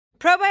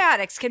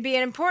Probiotics can be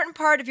an important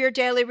part of your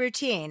daily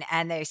routine,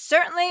 and they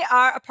certainly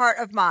are a part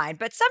of mine,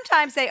 but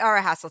sometimes they are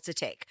a hassle to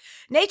take.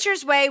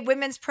 Nature's Way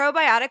Women's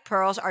Probiotic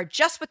Pearls are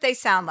just what they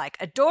sound like,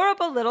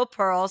 adorable little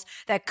pearls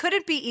that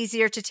couldn't be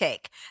easier to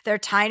take. They're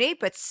tiny,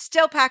 but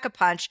still pack a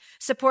punch,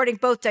 supporting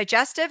both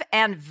digestive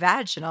and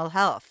vaginal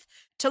health.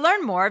 To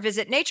learn more,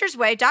 visit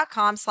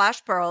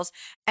naturesway.com/pearls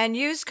and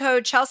use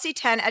code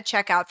Chelsea10 at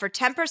checkout for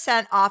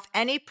 10% off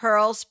any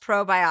Pearls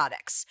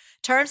probiotics.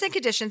 Terms and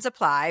conditions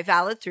apply,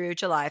 valid through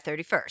July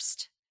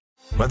 31st.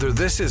 Whether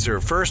this is her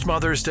first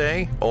Mother's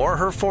Day or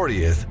her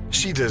 40th,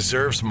 she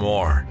deserves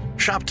more.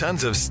 Shop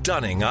tons of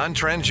stunning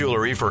on-trend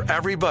jewelry for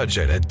every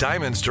budget at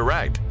Diamonds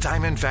Direct.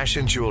 Diamond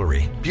fashion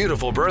jewelry,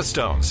 beautiful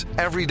birthstones,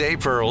 everyday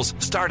pearls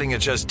starting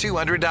at just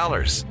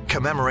 $200.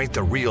 Commemorate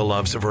the real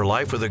loves of her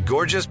life with a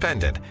gorgeous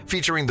pendant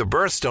featuring the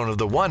birthstone of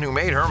the one who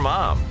made her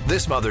mom.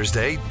 This Mother's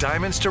Day,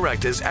 Diamonds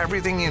Direct is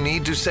everything you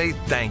need to say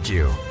thank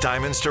you.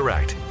 Diamonds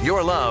Direct,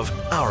 your love,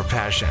 our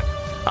passion.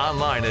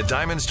 Online at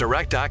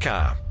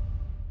diamondsdirect.com.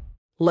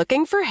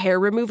 Looking for hair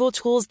removal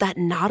tools that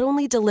not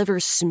only deliver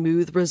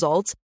smooth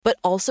results, but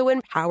also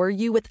empower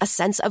you with a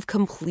sense of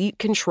complete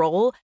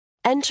control?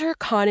 Enter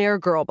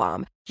Conair Girl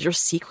Bomb, your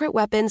secret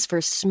weapons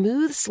for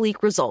smooth,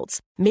 sleek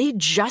results, made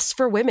just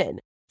for women.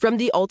 From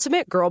the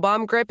ultimate Girl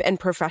Bomb grip and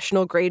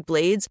professional-grade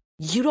blades,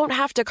 you don't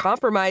have to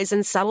compromise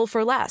and settle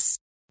for less.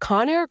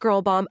 Conair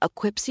Girl Bomb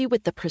equips you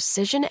with the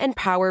precision and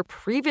power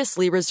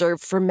previously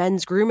reserved for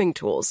men's grooming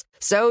tools.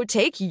 So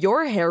take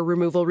your hair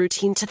removal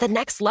routine to the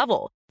next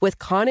level with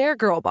Conair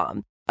Girl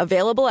Bomb.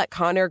 Available at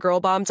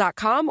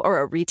ConairGirlBomb.com or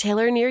a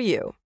retailer near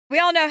you. We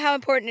all know how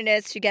important it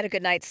is to get a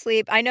good night's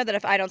sleep. I know that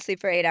if I don't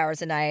sleep for 8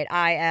 hours a night,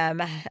 I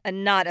am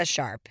not as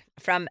sharp.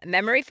 From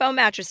memory foam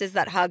mattresses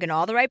that hug in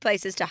all the right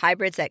places to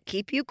hybrids that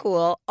keep you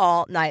cool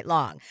all night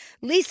long,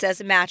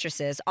 Lisa's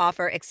mattresses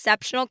offer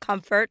exceptional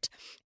comfort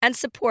and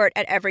support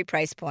at every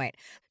price point.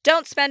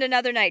 Don't spend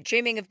another night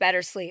dreaming of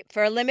better sleep.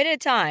 For a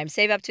limited time,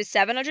 save up to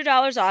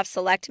 $700 off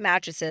select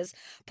mattresses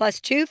plus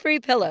 2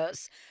 free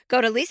pillows. Go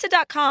to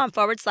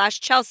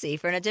lisa.com/Chelsea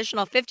for an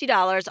additional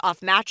 $50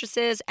 off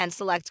mattresses and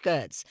select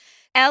goods.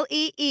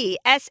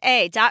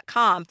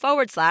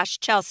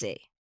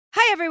 LEESA.com/Chelsea.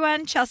 Hi,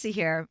 everyone. Chelsea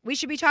here. We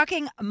should be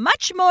talking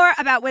much more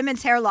about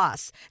women's hair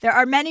loss. There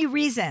are many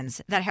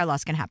reasons that hair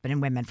loss can happen in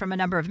women, from a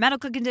number of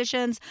medical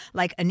conditions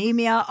like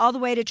anemia all the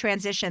way to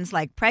transitions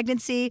like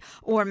pregnancy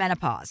or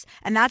menopause.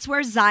 And that's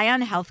where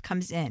Zion Health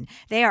comes in.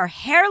 They are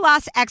hair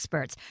loss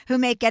experts who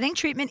make getting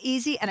treatment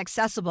easy and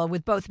accessible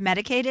with both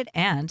medicated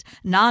and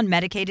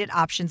non-medicated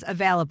options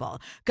available.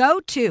 Go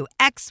to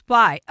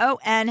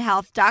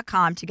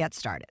xyonhealth.com to get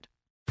started.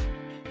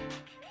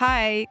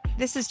 Hi,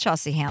 this is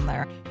Chelsea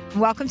Handler.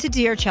 Welcome to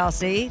Dear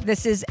Chelsea.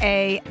 This is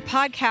a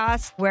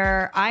podcast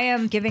where I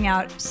am giving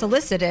out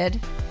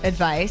solicited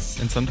advice.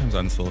 And sometimes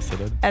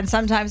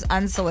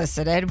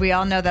unsolicited. We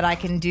all know that I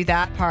can do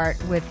that part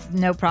with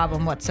no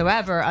problem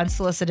whatsoever.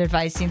 Unsolicited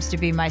advice seems to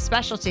be my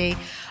specialty.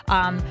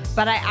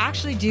 But I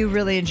actually do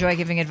really enjoy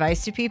giving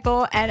advice to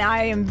people. And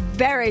I am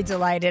very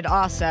delighted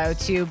also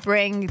to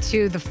bring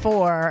to the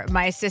fore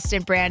my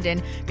assistant,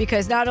 Brandon,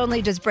 because not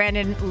only does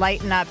Brandon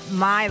lighten up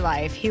my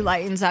life, he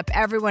lightens up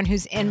everyone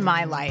who's in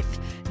my life,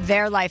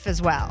 their life as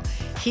well.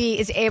 He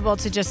is able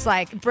to just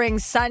bring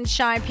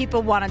sunshine.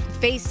 People want to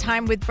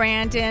FaceTime with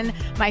Brandon.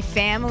 My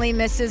family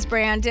misses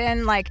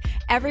Brandon.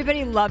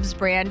 Everybody loves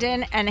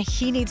Brandon, and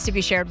he needs to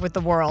be shared with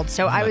the world.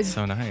 So that's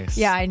so nice.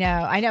 Yeah, I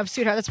know,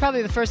 sweetheart. That's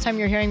probably the first time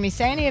you're hearing me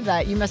say any of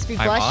that. You must be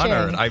blushing.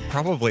 I'm honored. I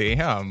probably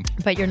am.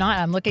 But you're not.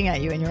 I'm looking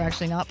at you, and you're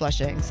actually not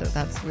blushing, so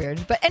that's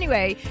weird. But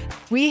anyway,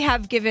 we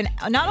have given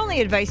not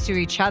only advice to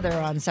each other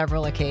on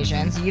several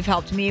occasions. You've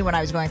helped me when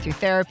I was going through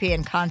therapy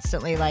and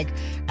constantly,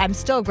 I'm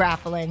still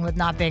grappling with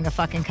not being a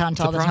fucking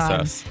cunt all the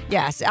time.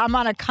 Yes, I'm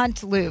on a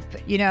cunt loop.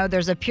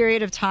 There's a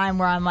period of time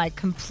where I'm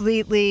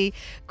completely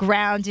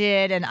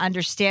grounded and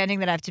understanding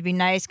that I have to be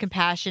nice,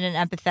 compassionate,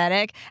 and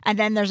empathetic. And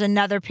then there's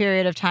another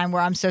period of time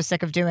where I'm so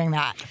sick of doing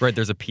that. Right,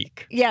 there's a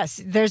peak. Yes,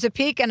 there's a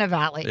peak and a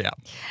valley. Yeah.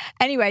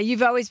 Anyway,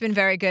 you've always been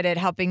very good at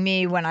helping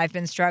me when I've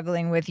been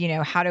struggling with,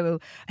 how to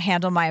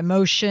handle my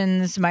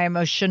emotions, my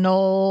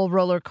emotional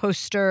roller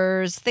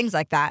coasters, things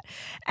like that.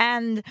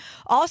 And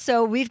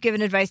also, we've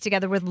given advice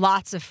together with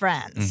lots of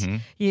friends.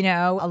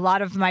 Mm-hmm. A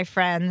lot of my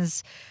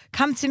friends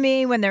come to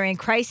me when they're in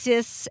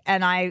crisis,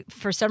 and I,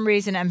 for some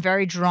reason, am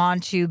very drawn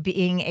to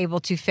being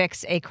able to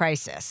fix a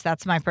crisis.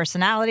 That's my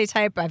personality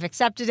type. I've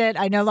accepted it.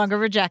 I no longer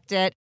reject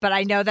it, but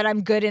I know that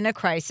I'm good in a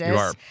crisis. You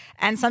are.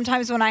 And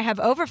sometimes when I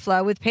have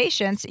overflow with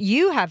patients,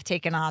 you have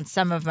taken on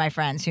some of my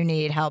friends who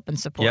need help and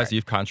support. Yes,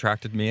 you've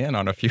contracted me in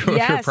on a few of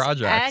your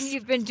projects. And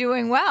you've been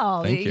doing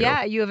well. Thank you.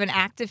 Yeah, you have an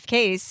active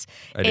case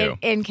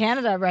in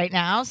Canada right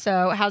now.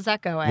 So how's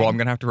that going? Well, I'm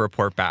going to have to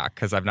report back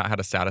because I've not had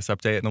a status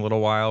update in a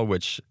little while,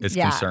 which is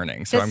concerning.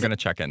 So I'm going to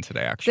check in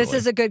today, actually. This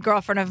is a good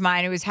girlfriend of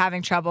mine who was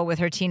having trouble with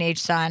her teenage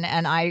son,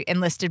 and I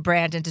enlisted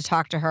Brandon to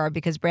talk to her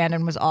because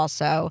Brandon was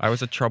also... I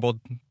was a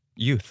troubled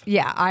youth.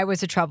 Yeah, I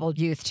was a troubled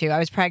youth too. I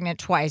was pregnant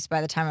twice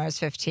by the time I was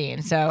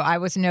 15. So I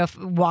was no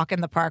walk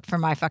in the park for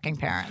my fucking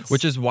parents.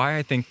 Which is why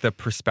I think the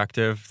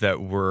perspective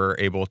that we're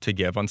able to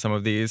give on some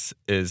of these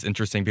is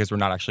interesting, because we're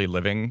not actually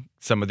living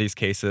some of these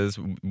cases,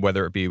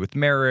 whether it be with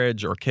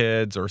marriage or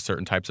kids or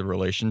certain types of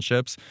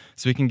relationships.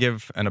 So we can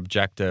give an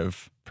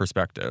objective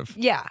perspective.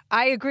 Yeah,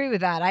 I agree with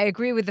that. I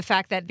agree with the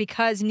fact that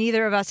because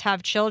neither of us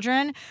have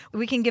children,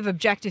 we can give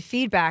objective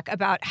feedback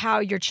about how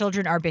your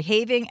children are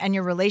behaving and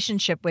your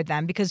relationship with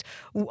them, because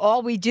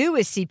all we do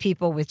is see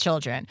people with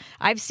children.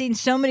 I've seen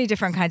so many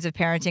different kinds of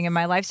parenting in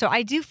my life, so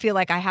I do feel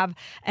like I have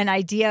an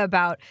idea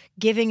about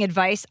giving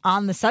advice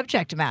on the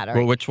subject matter.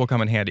 Well, which will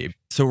come in handy.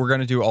 So we're going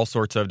to do all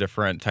sorts of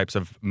different types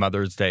of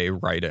Mother's Day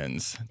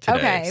write-ins today.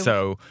 Okay.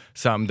 So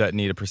some that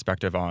need a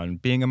perspective on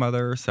being a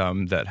mother,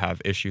 some that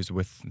have issues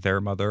with their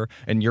mother.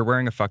 And you're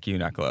wearing a fuck you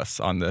necklace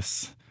on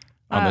this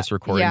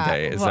recording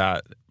day. Is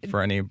that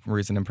for any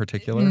reason in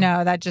particular?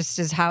 No, that just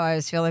is how I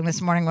was feeling this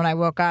morning when I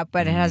woke up.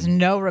 But it has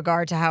no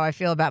regard to how I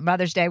feel about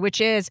Mother's Day,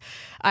 which is,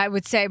 I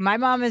would say, my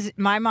mom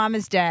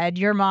is dead.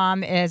 Your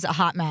mom is a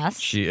hot mess.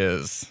 She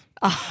is.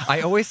 I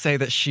always say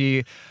that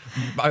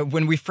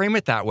when we frame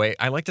it that way,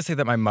 I like to say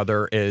that my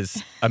mother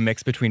is a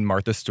mix between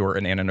Martha Stewart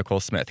and Anna Nicole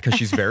Smith, because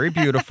she's very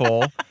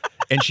beautiful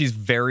and she's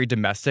very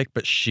domestic,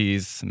 but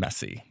she's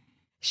messy.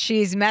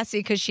 She's messy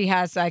because she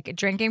has like a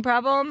drinking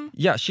problem.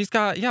 Yeah, she's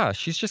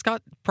just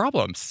got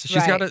problems.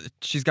 Right.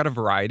 She's got a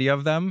variety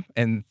of them,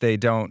 and they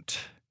don't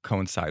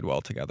coincide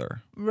well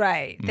together.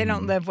 Right. They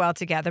don't live well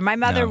together. My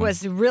mother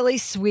was really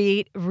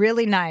sweet,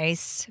 really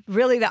nice,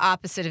 really the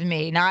opposite of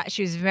me.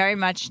 She was very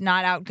much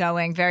not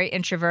outgoing, very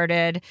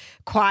introverted,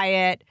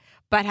 quiet,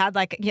 but had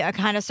like a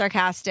kind of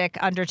sarcastic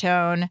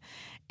undertone.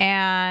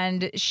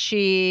 And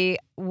she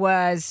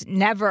was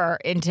never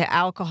into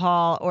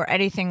alcohol or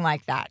anything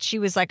like that. She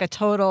was like a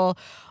total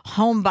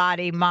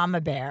homebody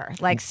mama bear,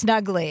 like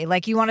snuggly.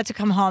 Like you wanted to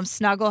come home,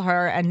 snuggle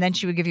her, and then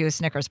she would give you a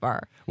Snickers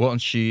bar. Well,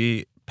 and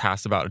she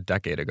passed about a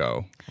decade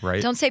ago,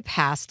 right? Don't say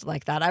passed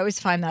like that. I always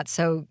find that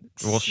so...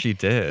 Well, she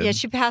did. Yeah,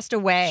 she passed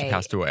away. She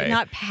passed away.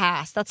 Not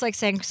passed. That's like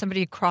saying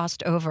somebody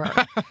crossed over.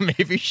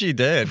 Maybe she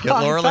did. Get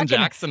Well, Laurel and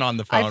Jackson on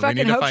the phone. I fucking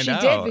we need to hope find she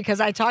out. did, because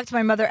I talk to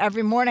my mother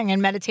every morning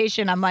in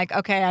meditation. I'm like,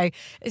 okay,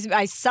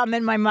 I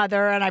summon my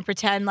mother and I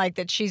pretend like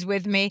that she's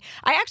with me.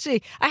 I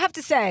have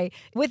to say,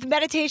 with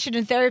meditation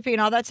and therapy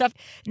and all that stuff,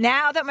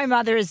 now that my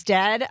mother is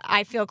dead,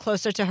 I feel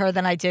closer to her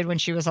than I did when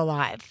she was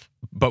alive.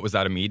 But was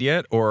that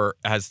immediate, or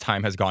as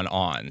time has gone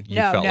on, you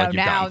felt like you've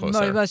now, gotten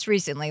closer? most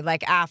recently,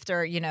 like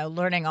after,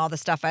 learning all the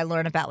stuff I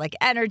learned about like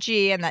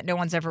energy and that no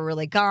one's ever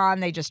really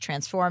gone. They just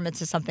transform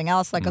into something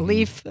else, like a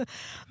leaf,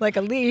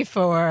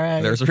 or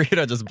There's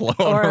Rita just blowing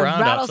or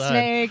around a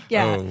rattlesnake. outside.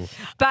 Yeah. Oh.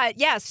 But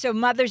yeah, so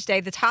Mother's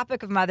Day, the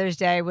topic of Mother's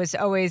Day was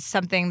always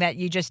something that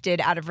you just did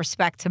out of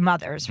respect to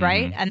mothers,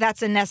 right? And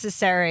that's a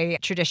necessary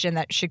tradition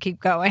that should keep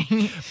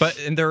going.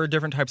 And there are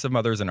different types of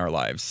mothers in our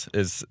lives,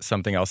 is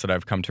something else that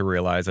I've come to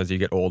realize as you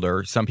get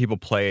older. Some people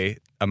play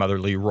a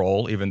motherly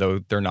role, even though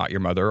they're not your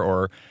mother,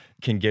 or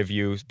can give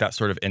you that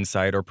sort of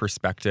insight or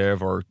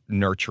perspective or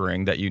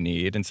nurturing that you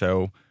need. And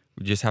so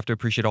you just have to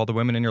appreciate all the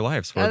women in your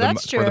lives for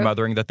the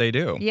mothering that they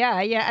do. Yeah.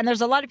 And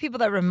there's a lot of people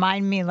that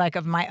remind me like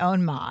of my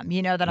own mom,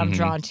 that I'm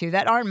drawn to,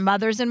 that aren't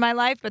mothers in my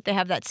life, but they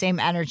have that same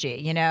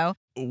energy,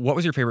 What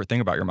was your favorite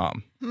thing about your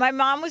mom? My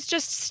mom was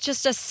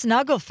just a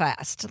snuggle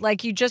fest.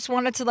 Like you just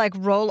wanted to like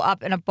roll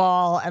up in a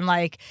ball and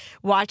like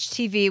watch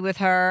TV with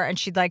her, and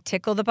she'd like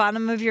tickle the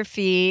bottom of your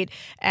feet,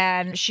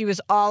 and she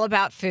was all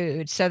about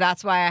food. So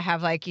that's why I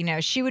have like,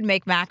 she would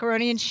make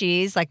macaroni and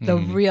cheese, like the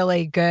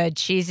really good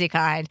cheesy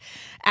kind,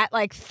 at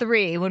like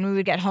 3 when we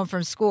would get home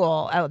from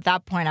school. At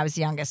that point I was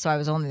youngest, so I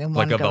was only the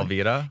one Like a going.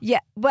 Velveeta? Yeah,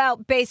 well,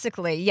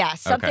 basically, yeah,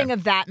 something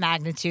of that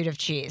magnitude of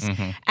cheese.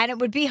 And it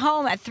would be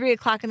home at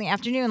 3:00 in the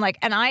afternoon,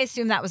 and I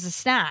assumed that was a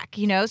snack,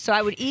 so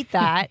I would eat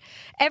that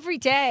every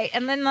day.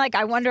 And then,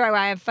 I wonder why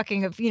I have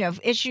fucking,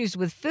 issues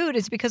with food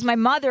is because my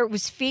mother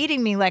was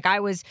feeding me like I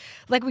was,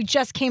 like we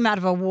just came out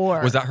of a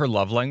war. Was that her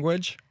love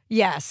language?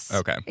 Yes.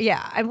 Okay.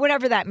 Yeah. And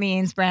whatever that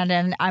means,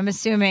 Brandon, I'm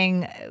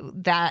assuming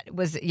that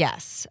was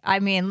yes. I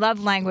mean,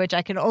 love language,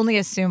 I can only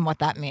assume what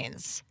that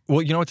means.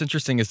 Well, what's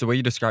interesting is the way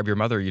you describe your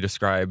mother, you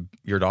describe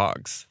your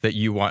dogs, that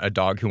you want a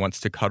dog who wants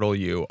to cuddle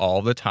you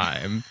all the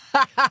time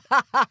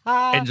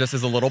and just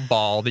as a little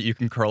ball that you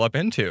can curl up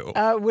into.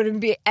 It wouldn't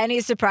be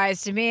any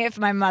surprise to me if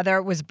my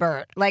mother was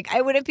Bert.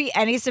 I wouldn't be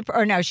any surprise.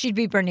 Or no, she'd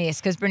be Bernice,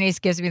 because Bernice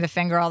gives me the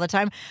finger all the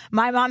time.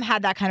 My mom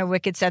had that kind of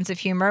wicked sense of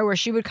humor where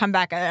she would come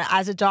back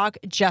as a dog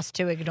just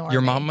to ignore me.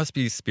 Your mom must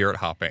be spirit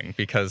hopping,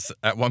 because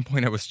at one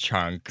point it was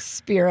Chunk.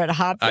 Spirit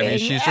hopping. I mean,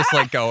 she's just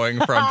going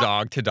from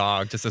dog to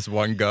dog, just as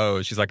one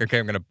goes. She's like, okay,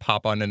 I'm going to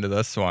pop on into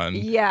this one.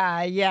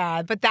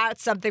 Yeah. But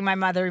that's something my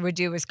mother would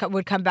do,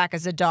 would come back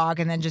as a dog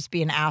and then just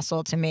be an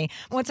asshole to me.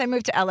 Once I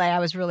moved to LA, I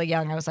was really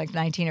young. I was like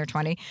 19 or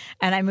 20.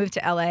 And I moved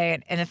to LA.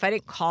 And if I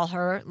didn't call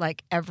her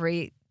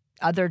every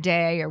other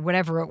day or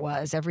whatever it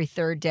was, every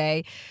third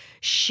day,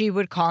 she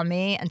would call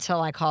me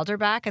until I called her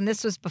back. And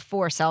this was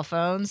before cell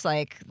phones,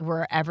 like,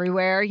 were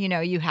everywhere. You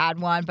know, you had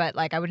one, but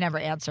like I would never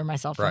answer my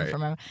cell phone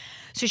from her.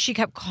 So she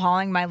kept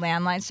calling my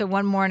landline. So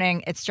one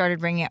morning it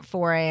started ringing at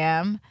 4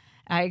 a.m.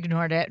 I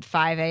ignored it,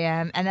 5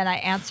 a.m. And then I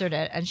answered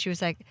it. And she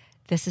was like,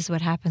 "This is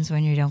what happens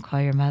when you don't call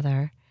your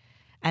mother."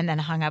 And then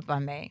hung up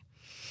on me.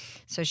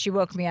 So she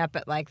woke me up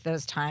at like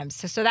those times.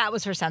 So that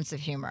was her sense of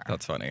humor.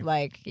 That's funny.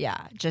 Like,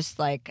 yeah, just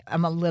like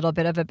I'm a little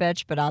bit of a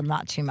bitch, but I'm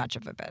not too much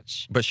of a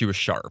bitch. But she was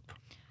sharp.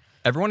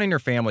 Everyone in your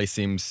family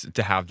seems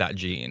to have that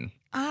gene.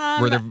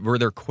 Where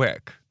they're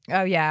quick.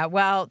 Oh, yeah.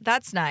 Well,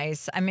 that's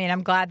nice. I mean,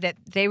 I'm glad that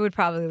they would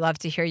probably love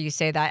to hear you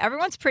say that.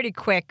 Everyone's pretty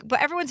quick, but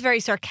everyone's very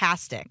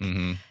sarcastic.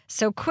 Mm-hmm.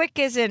 So quick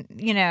isn't,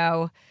 you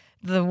know,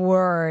 the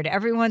word.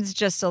 Everyone's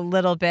just a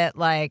little bit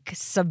like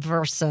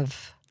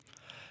subversive.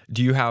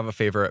 Do you have a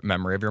favorite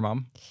memory of your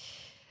mom?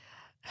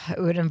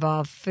 It would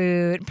involve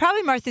food.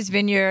 Probably Martha's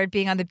Vineyard,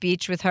 being on the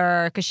beach with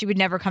her, because she would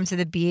never come to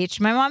the beach.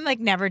 My mom, like,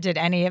 never did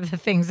any of the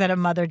things that a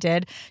mother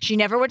did. She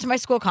never went to my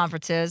school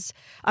conferences.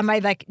 On my,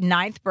 like,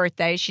 9th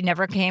birthday, she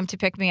never came to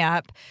pick me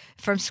up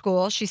from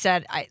school. She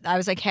said, I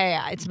was like, "Hey,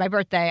 it's my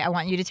birthday. I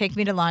want you to take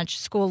me to lunch."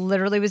 School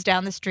literally was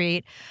down the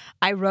street.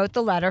 I wrote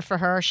the letter for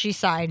her. She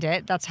signed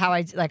it. That's how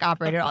I, like,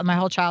 operated my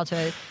whole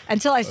childhood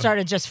until I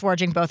started just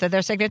forging both of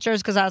their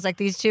signatures, because I was like,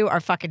 these two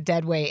are fucking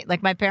dead weight.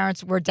 Like, my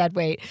parents were dead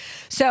weight.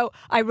 So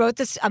I wrote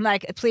this. I'm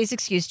like, "Please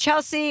excuse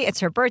Chelsea. It's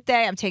her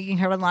birthday. I'm taking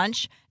her to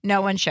lunch." No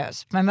one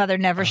shows. My mother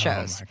never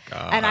shows. Oh my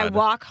God. And I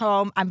walk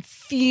home. I'm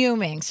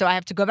fuming. So I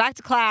have to go back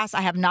to class. I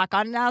have not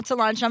gotten out to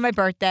lunch on my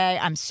birthday.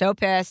 I'm so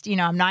pissed. You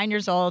know, I'm 9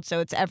 years old, so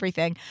it's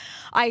everything.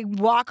 I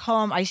walk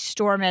home. I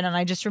storm in, and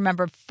I just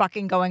remember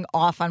fucking going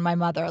off on my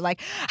mother.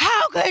 Like,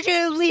 "How could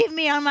you leave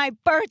me on my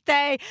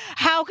birthday?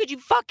 How could you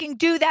fucking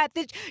do that?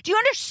 Do you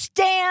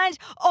understand?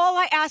 All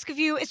I ask of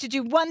you is to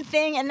do one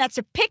thing, and that's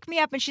to pick me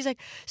up." And she's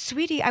like,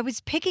 "Sweetie, I was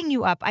picking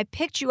you up. I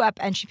picked you up,"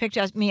 and she picked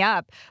me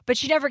up, but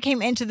she never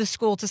came into the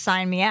school to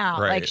sign me out.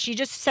 Right. Like, she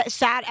just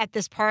sat at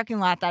this parking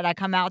lot that I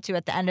come out to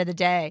at the end of the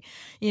day,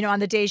 you know, on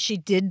the days she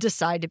did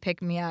decide to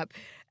pick me up.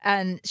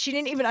 And she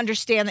didn't even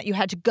understand that you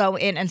had to go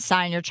in and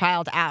sign your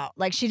child out.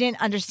 Like, she didn't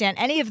understand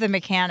any of the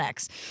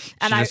mechanics.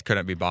 And she just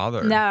couldn't be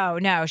bothered.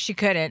 No, she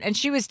couldn't. And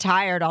she was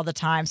tired all the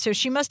time. So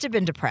she must have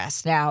been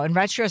depressed now. In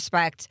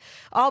retrospect,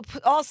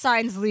 all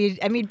signs lead.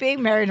 I mean,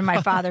 being married to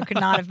my father could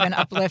not have been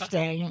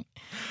uplifting.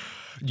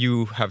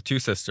 You have 2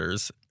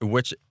 sisters.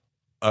 Which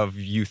of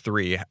you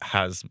 3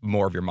 has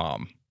more of your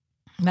mom?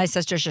 My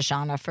sister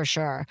Shoshana, for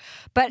sure.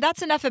 But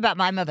that's enough about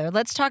my mother.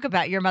 Let's talk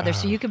about your mother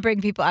so you can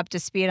bring people up to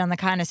speed on the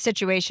kind of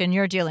situation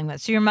you're dealing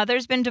with. So your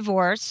mother's been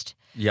divorced.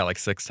 Yeah, like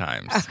 6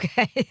 times.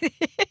 Okay.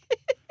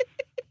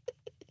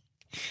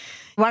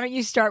 Why don't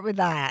you start with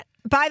that?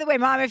 By the way,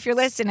 Mom, if you're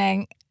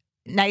listening,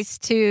 nice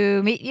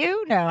to meet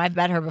you. No, I've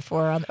met her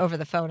before over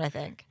the phone, I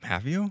think.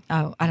 Have you?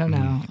 Oh, I don't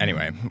know.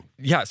 Anyway,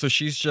 yeah, so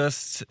she's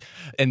just,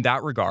 in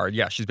that regard,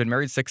 yeah, she's been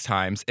married 6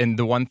 times. And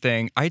the one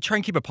thing, I try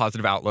and keep a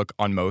positive outlook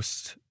on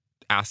most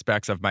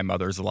aspects of my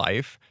mother's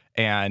life.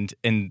 And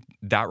in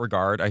that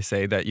regard, I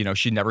say that, you know,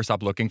 she never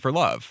stopped looking for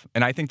love.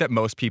 And I think that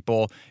most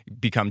people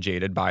become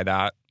jaded by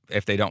that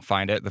if they don't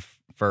find it the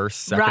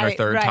first, second, or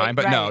third time.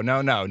 But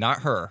no,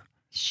 not her.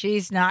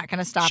 She's not going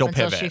to stop She'll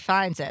until pivot. she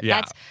finds it.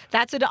 Yeah.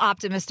 That's an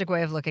optimistic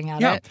way of looking at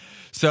Yeah. it.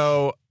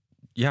 So,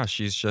 yeah,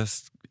 she's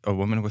just a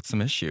woman with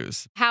some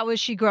issues. How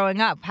was she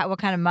growing up? What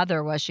kind of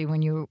mother was she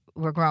when you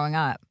were growing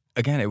up?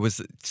 Again, it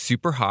was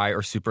super high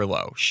or super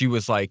low. She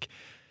was like,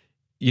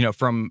 you know,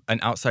 from an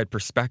outside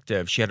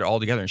perspective, she had it all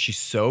together, and she's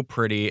so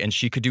pretty, and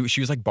she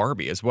was like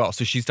Barbie as well.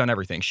 So she's done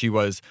everything. She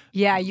was.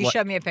 Yeah, you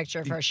showed me a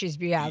picture of her. She's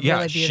really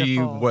beautiful. She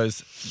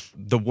was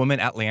the woman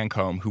at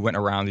Lancome who went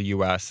around the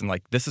U.S. and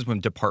like, this is when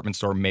department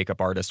store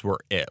makeup artists were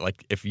it.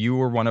 Like, if you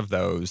were one of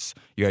those,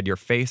 you had your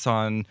face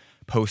on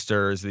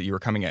posters that you were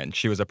coming in.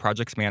 She was a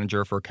projects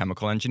manager for a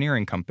chemical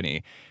engineering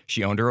company.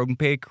 She owned her own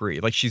bakery.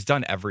 Like, she's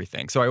done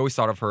everything. So I always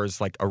thought of her as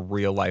like a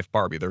real life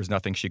Barbie. There was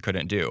nothing she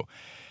couldn't do.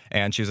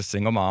 And she was a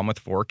single mom with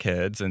 4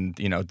 kids, and,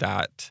 you know,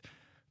 that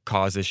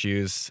caused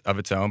issues of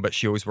its own, but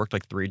she always worked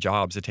like 3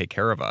 jobs to take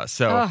care of us.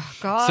 So,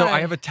 God. So I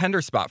have a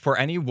tender spot for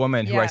any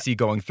woman who I see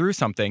going through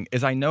something,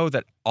 is I know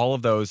that all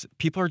of those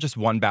people are just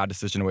one bad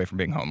decision away from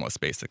being homeless,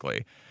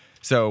 basically.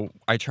 So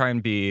I try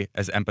and be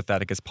as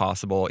empathetic as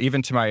possible,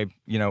 even to my,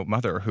 you know,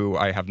 mother, who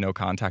I have no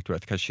contact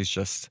with because she's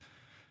just.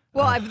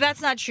 Well,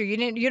 that's not true.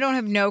 You don't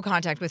have no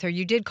contact with her.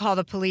 You did call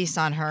the police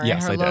on her in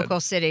her local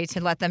city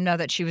to let them know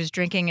that she was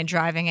drinking and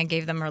driving, and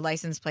gave them her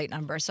license plate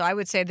number. So I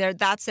would say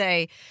that's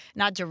a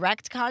not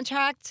direct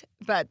contact,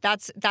 but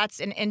that's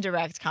an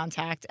indirect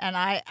contact. And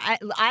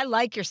I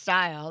like your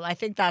style. I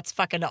think that's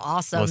fucking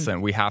awesome.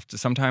 Listen,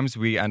 sometimes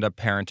we end up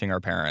parenting our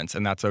parents,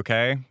 and that's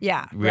okay.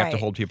 Yeah, we have to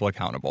hold people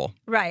accountable.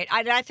 Right.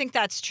 I think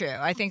that's true.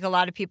 I think a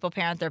lot of people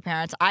parent their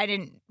parents. I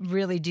didn't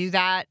really do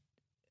that.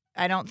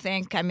 I don't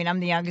think. I mean,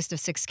 I'm the youngest of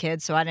 6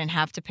 kids, so I didn't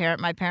have to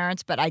parent my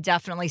parents, but I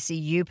definitely see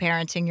you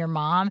parenting your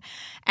mom.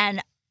 And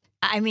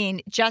I mean,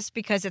 just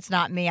because it's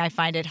not me, I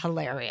find it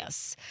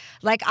hilarious.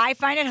 Like, I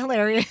find it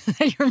hilarious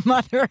that your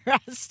mother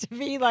has to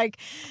be like,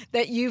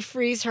 that you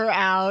freeze her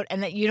out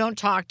and that you don't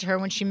talk to her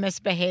when she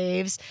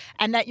misbehaves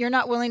and that you're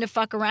not willing to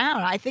fuck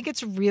around. I think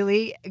it's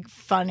really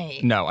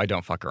funny. No, I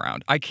don't fuck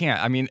around. I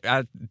can't. I mean,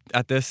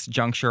 at this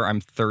juncture, I'm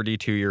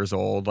 32 years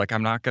old. Like,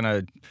 I'm not going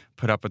to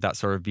put up with that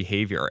sort of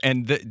behavior.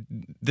 And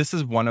this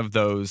is one of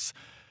those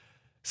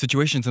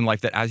situations in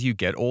life that as you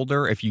get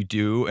older, if you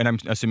do, and I'm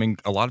assuming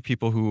a lot of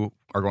people who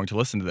are going to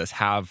listen to this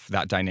have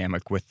that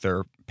dynamic with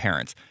their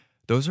parents,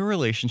 those are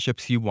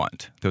relationships you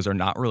want. Those are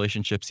not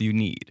relationships you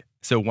need.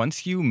 So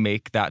once you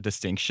make that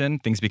distinction,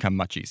 things become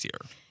much easier.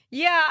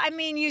 Yeah, I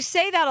mean, you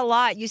say that a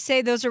lot. You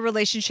say those are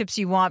relationships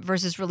you want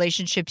versus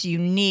relationships you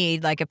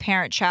need, like a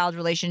parent-child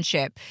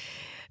relationship.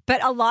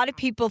 But a lot of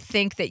people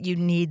think that you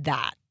need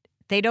that.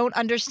 They don't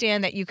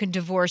understand that you can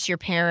divorce your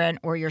parent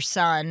or your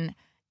son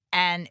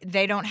and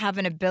they don't have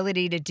an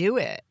ability to do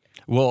it.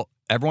 Well,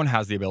 everyone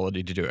has the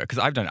ability to do it because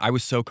I've done it. I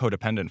was so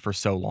codependent for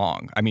so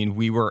long. I mean,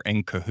 we were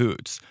in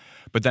cahoots.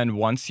 But then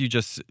once you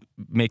just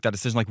make that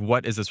decision, like,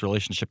 what is this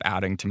relationship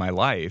adding to my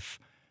life?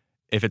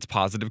 If it's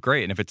positive,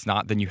 great. And if it's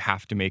not, then you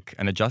have to make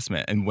an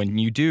adjustment. And when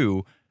you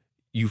do,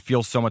 you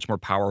feel so much more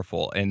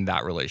powerful in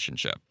that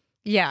relationship.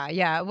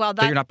 Yeah. Well,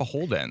 that you're not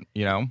beholden,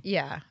 you know?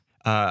 Yeah.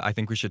 I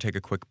think we should take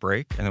a quick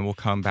break and then we'll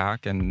come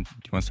back. And do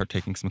you want to start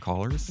taking some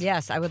callers?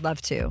 Yes, I would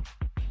love to.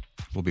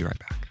 We'll be right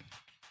back.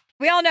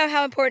 We all know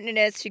how important it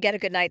is to get a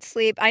good night's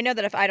sleep. I know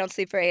that if I don't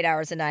sleep for 8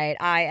 hours a night,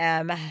 I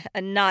am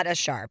not as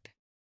sharp.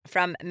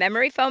 From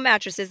memory foam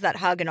mattresses that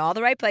hug in all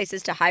the right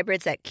places to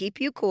hybrids that keep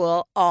you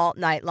cool all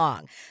night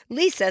long,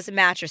 Lisa's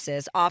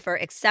mattresses offer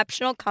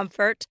exceptional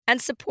comfort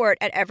and support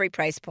at every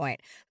price point.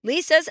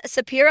 Lisa's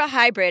Sapira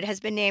Hybrid has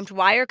been named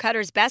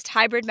Wirecutter's best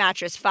hybrid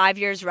mattress 5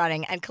 years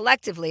running, and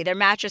collectively, their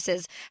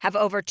mattresses have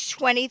over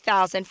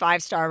 20,000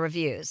 five-star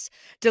reviews.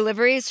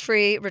 Delivery is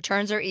free,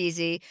 returns are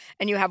easy,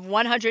 and you have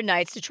 100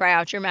 nights to try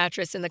out your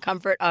mattress in the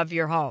comfort of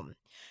your home.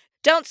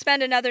 Don't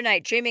spend another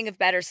night dreaming of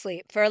better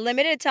sleep. For a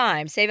limited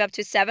time, save up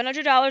to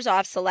 $700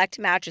 off select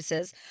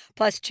mattresses,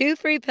 plus 2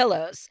 free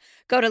pillows.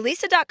 Go to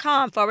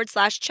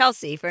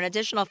lisa.com/Chelsea for an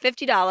additional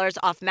 $50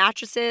 off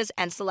mattresses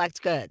and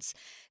select goods.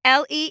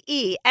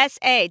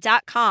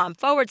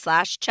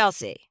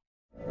 LEESA.com/Chelsea.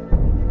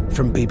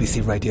 From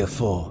BBC Radio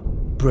 4,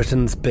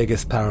 Britain's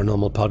biggest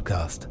paranormal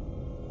podcast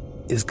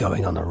is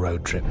going on a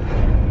road trip.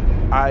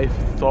 I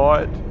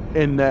thought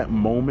in that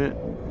moment,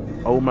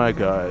 oh my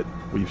God,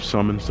 we've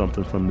summoned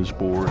something from this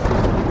board.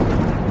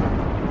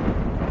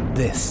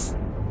 This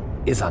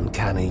is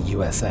Uncanny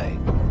USA.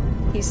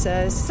 He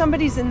says,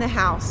 somebody's in the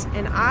house,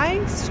 and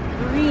I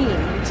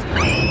screamed.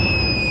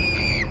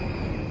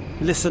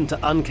 Listen to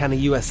Uncanny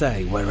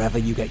USA wherever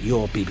you get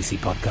your BBC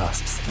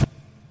podcasts,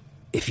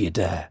 if you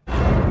dare.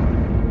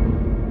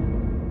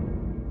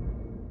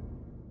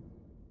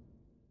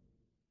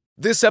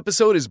 This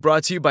episode is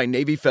brought to you by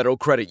Navy Federal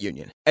Credit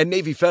Union. At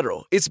Navy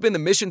Federal, it's been the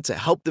mission to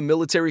help the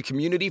military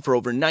community for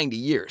over 90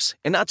 years.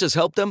 And not just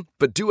help them,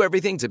 but do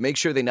everything to make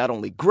sure they not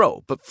only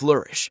grow, but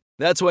flourish.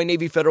 That's why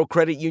Navy Federal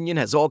Credit Union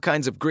has all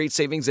kinds of great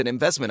savings and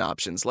investment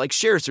options like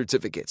share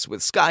certificates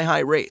with sky-high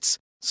rates.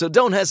 So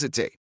don't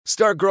hesitate.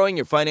 Start growing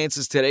your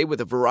finances today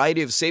with a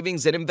variety of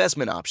savings and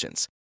investment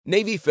options.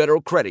 Navy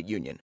Federal Credit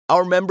Union.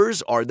 Our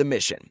members are the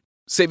mission.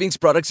 Savings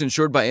products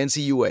insured by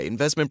NCUA.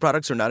 Investment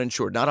products are not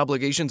insured, not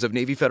obligations of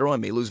Navy Federal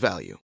and may lose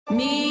value.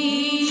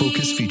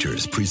 Focus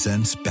Features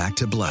presents Back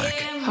to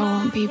Black. I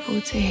want people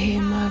to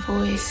hear my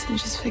voice and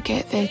just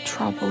forget their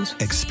troubles.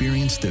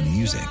 Experience the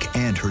music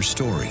and her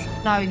story.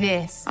 Know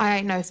this. I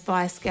ain't no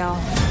Spice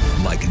Girl.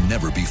 Like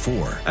never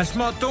before. That's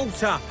my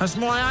daughter. That's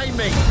my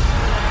Amy.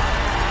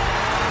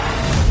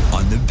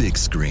 On the big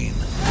screen.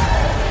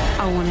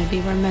 I want to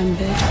be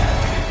remembered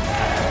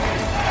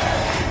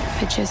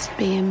for just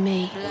being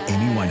me.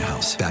 Amy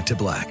Winehouse, Back to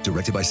Black,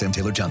 directed by Sam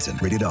Taylor Johnson.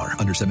 Rated R,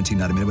 under 17,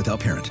 not a minute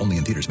without parent. Only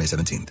in theaters May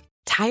 17th.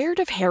 Tired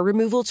of hair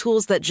removal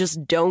tools that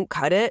just don't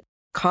cut it?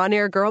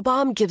 Conair Girl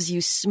Bomb gives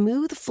you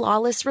smooth,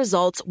 flawless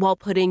results while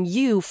putting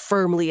you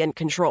firmly in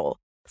control.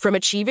 From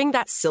achieving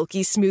that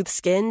silky smooth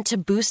skin to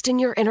boosting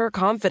your inner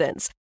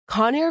confidence,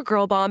 Conair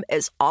Girl Bomb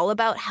is all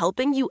about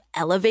helping you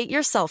elevate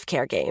your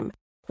self-care game.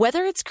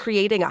 Whether it's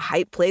creating a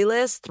hype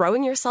playlist,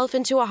 throwing yourself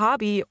into a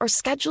hobby, or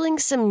scheduling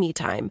some me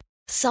time,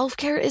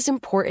 self-care is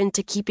important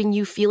to keeping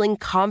you feeling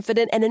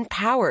confident and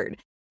empowered.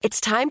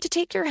 It's time to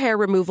take your hair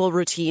removal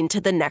routine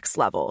to the next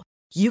level.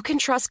 You can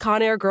trust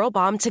Conair Girl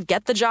Bomb to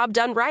get the job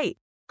done right.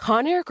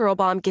 Conair Girl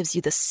Bomb gives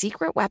you the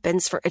secret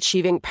weapons for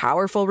achieving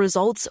powerful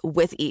results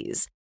with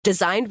ease.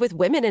 Designed with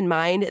women in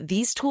mind,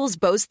 these tools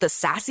boast the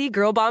sassy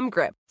Girl Bomb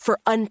grip for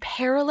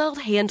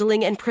unparalleled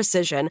handling and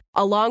precision,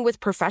 along with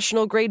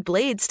professional-grade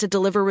blades to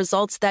deliver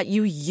results that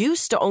you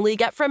used to only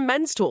get from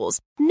men's tools.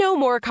 No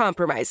more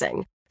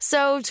compromising.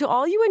 So, to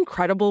all you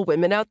incredible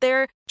women out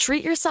there,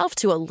 treat yourself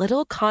to a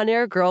little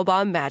Conair Girl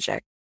Bomb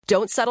magic.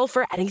 Don't settle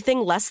for anything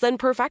less than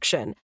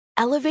perfection.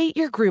 Elevate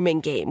your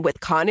grooming game with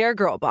Conair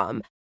Girl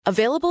Bomb.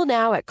 Available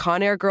now at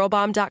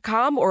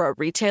ConairGirlBomb.com or a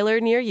retailer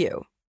near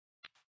you.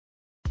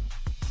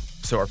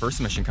 So our first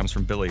submission comes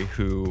from Billy,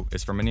 who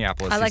is from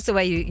Minneapolis. I like the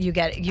way you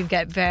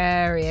get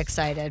very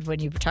excited when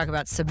you talk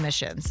about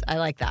submissions. I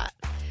like that.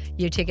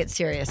 You take it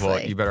seriously.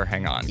 Well, you better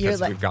hang on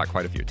because we've got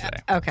quite a few today.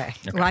 Okay.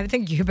 Well, I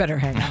think you better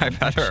hang on. I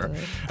better.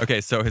 Actually.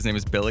 Okay, so his name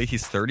is Billy.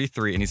 He's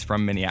 33 and he's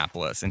from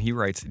Minneapolis. And he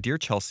writes, Dear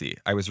Chelsea,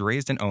 I was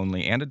raised an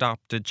only and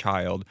adopted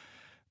child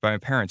by my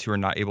parents who are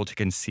not able to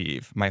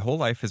conceive. My whole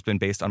life has been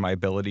based on my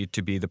ability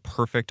to be the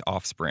perfect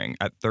offspring.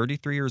 At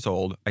 33 years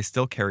old, I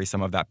still carry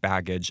some of that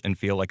baggage and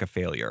feel like a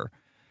failure.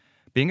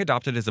 Being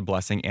adopted is a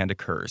blessing and a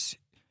curse.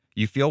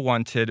 You feel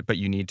wanted, but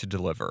you need to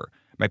deliver.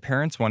 My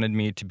parents wanted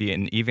me to be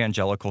an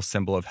evangelical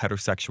symbol of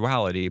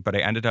heterosexuality, but I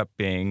ended up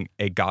being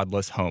a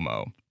godless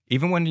homo.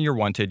 Even when you're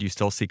wanted, you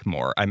still seek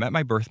more. I met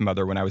my birth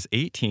mother when I was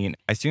 18.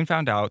 I soon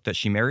found out that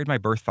she married my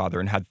birth father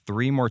and had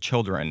 3 more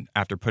children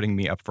after putting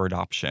me up for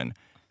adoption.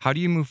 How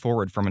do you move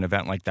forward from an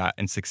event like that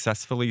and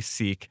successfully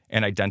seek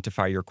and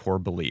identify your core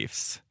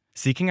beliefs?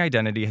 Seeking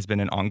identity has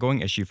been an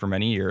ongoing issue for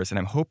many years, and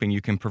I'm hoping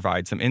you can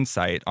provide some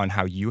insight on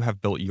how you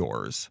have built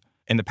yours.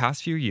 In the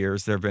past few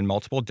years, there have been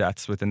multiple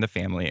deaths within the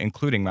family,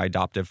 including my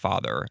adoptive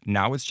father.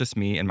 Now it's just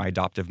me and my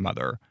adoptive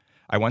mother.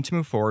 I want to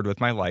move forward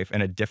with my life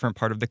in a different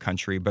part of the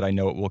country, but I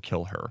know it will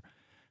kill her.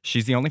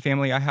 She's the only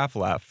family I have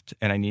left,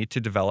 and I need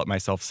to develop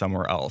myself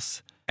somewhere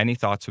else. Any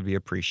thoughts would be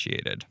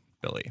appreciated.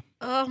 Billy.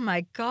 Oh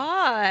my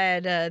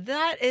God.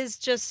 That is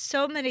just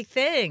so many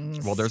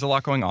things. Well, there's a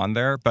lot going on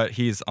there, but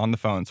he's on the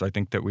phone, so I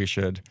think that we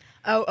should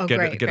get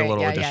a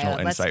little additional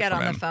insight Let's get from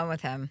on him. the phone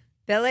with him.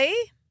 Billy?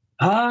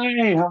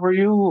 Hi, how are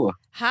you?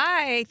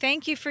 Hi,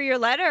 thank you for your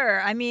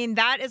letter. I mean,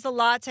 that is a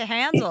lot to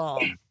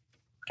handle.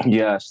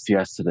 Yes,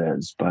 it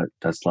is, but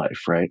that's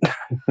life, right?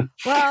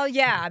 Well,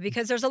 yeah,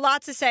 because there's a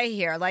lot to say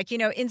here. Like,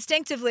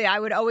 instinctively, I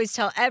would always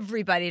tell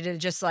everybody to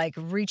just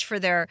reach for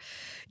their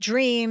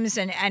dreams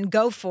and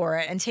go for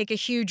it and take a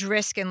huge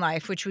risk in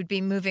life, which would be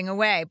moving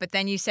away. But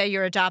then you say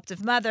your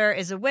adoptive mother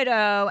is a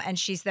widow and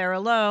she's there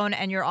alone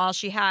and you're all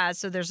she has.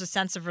 So there's a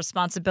sense of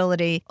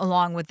responsibility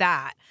along with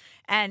that.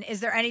 And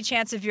is there any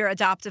chance of your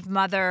adoptive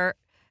mother?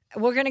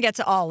 We're going to get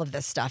to all of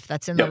this stuff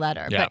that's in the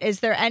letter. Yeah. But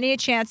is there any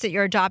chance that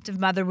your adoptive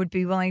mother would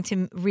be willing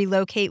to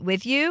relocate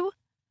with you?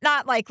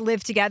 Not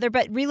live together,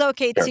 but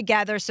relocate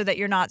together so that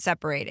you're not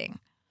separating.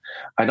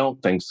 I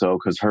don't think so,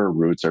 because her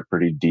roots are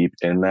pretty deep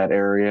in that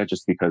area,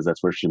 just because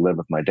that's where she lived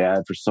with my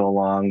dad for so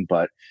long.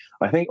 But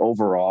I think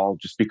overall,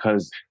 just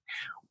because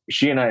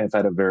she and I have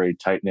had a very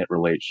tight-knit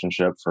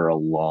relationship for a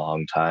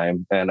long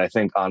time. And I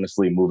think,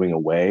 honestly, moving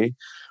away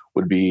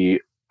would be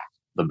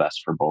the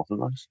best for both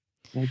of us.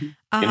 Maybe.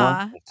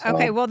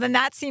 Okay, well, then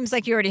that seems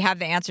like you already have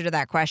the answer to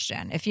that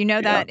question. If you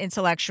know that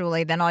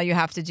intellectually, then all you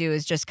have to do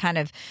is just kind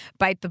of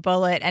bite the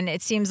bullet. And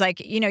it seems like,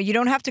 you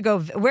don't have to go.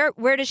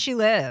 Where does she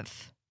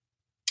live?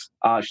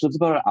 She lives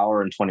about an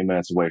hour and 20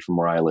 minutes away from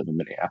where I live in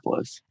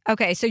Minneapolis.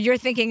 Okay, so you're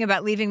thinking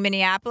about leaving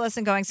Minneapolis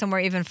and going somewhere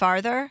even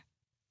farther?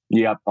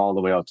 Yep, all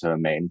the way out to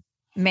Maine.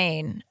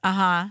 Maine.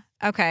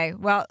 Okay.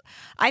 Well,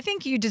 I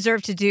think you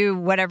deserve to do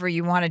whatever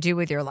you want to do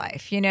with your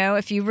life.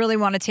 If you really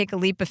want to take a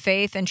leap of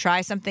faith and try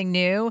something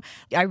new,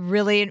 I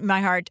really, in my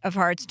heart of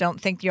hearts,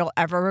 don't think you'll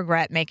ever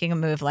regret making a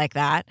move like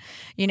that.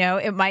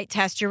 It might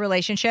test your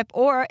relationship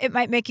or it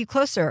might make you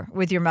closer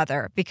with your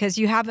mother because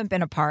you haven't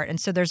been apart. And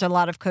so there's a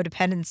lot of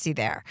codependency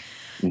there.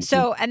 Mm-hmm.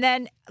 So, and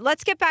then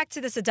let's get back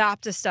to this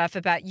adoptive stuff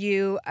about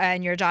you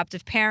and your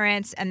adoptive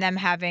parents and them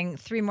having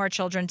 3 more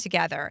children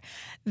together.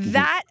 Mm-hmm.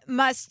 That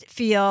must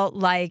feel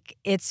like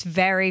it's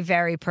very,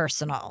 very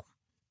personal.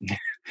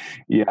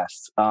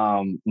 Yes.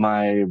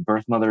 My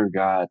birth mother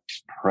got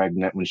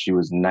pregnant when she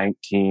was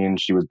 19.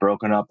 She was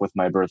broken up with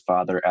my birth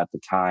father at the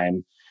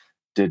time,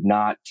 did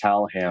not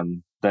tell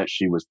him that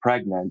she was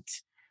pregnant,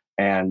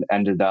 and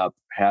ended up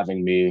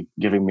giving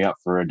me up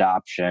for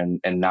adoption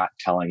and not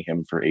telling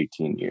him for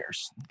 18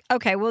 years.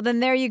 Okay, well,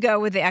 then there you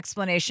go with the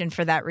explanation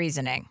for that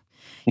reasoning.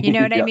 You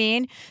know what I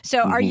mean?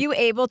 So are you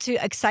able to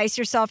excise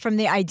yourself from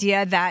the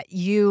idea that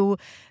you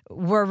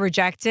were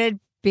rejected?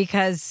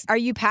 Because are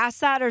you past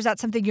that, or is that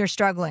something you're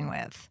struggling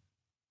with?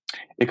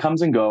 It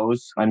comes and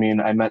goes. I mean,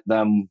 I met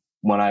them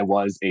when I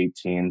was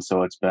 18,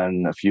 so it's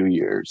been a few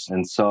years.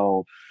 And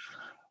so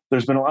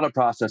there's been a lot of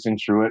processing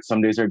through it.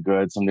 Some days are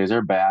good, some days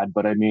are bad.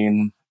 But I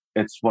mean,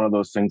 it's one of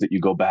those things that you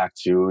go back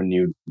to and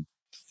you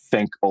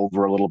think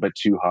over a little bit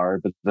too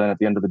hard. But then at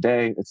the end of the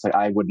day, it's like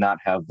I would not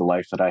have the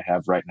life that I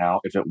have right now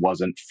if it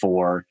wasn't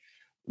for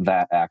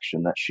that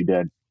action that she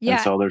did. Yeah.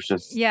 And so there's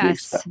just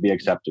the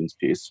acceptance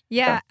piece.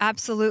 Yeah,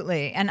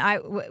 absolutely. And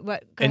go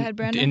ahead,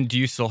 Brandon. And do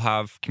you still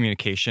have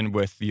communication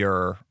with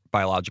your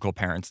biological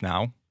parents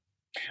now?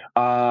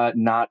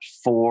 Not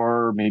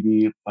for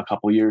maybe a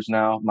couple years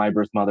now. My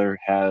birth mother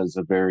has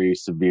a very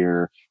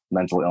severe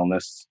mental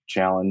illness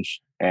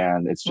challenge,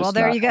 and it's just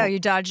you go. You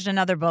dodged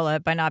another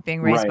bullet by not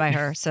being raised by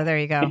her. So there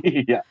you go.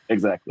 Yeah,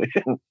 exactly.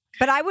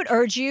 But I would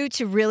urge you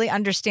to really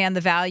understand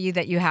the value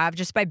that you have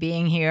just by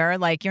being here.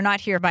 Like, you're not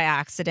here by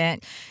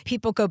accident.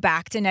 People go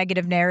back to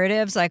negative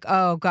narratives like,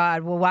 oh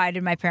God, well, why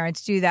did my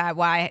parents do that?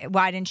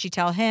 Why didn't she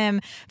tell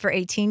him for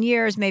 18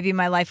 years? Maybe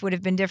my life would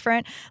have been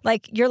different.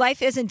 Like, your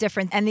life isn't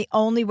different. And the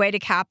only way to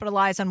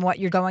capitalize on what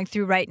you're going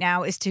through right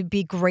now is to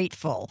be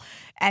grateful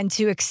and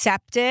to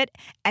accept it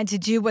and to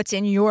do what's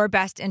in your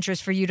best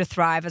interest for you to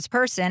thrive as a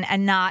person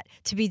and not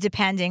to be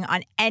depending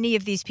on any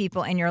of these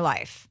people in your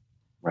life.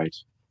 Right.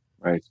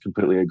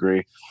 Completely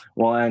agree.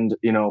 Well, and,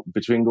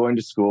 between going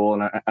to school,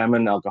 and I'm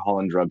an alcohol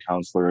and drug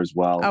counselor as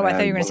well. Oh, I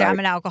thought you were going to say I'm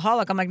an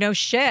alcoholic. I'm like, no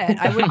shit.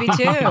 I would be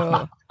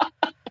too.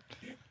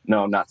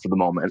 No, not for the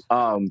moment.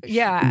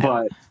 Yeah.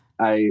 But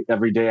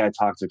every day I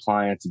talk to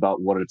clients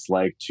about what it's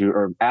like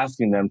or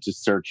asking them to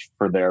search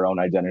for their own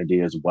identity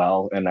as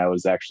well. And I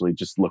was actually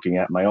just looking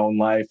at my own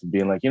life and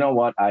being like, you know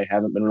what? I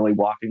haven't been really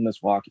walking this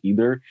walk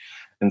either.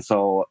 And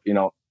so,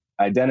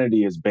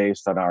 identity is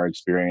based on our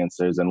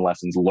experiences and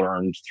lessons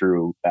learned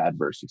through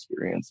adverse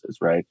experiences,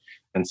 right?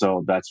 And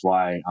so that's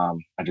why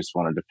I just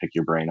wanted to pick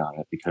your brain on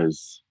it,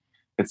 because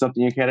it's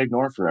something you can't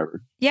ignore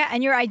forever. Yeah,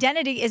 and your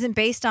identity isn't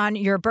based on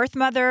your birth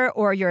mother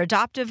or your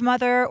adoptive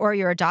mother or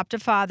your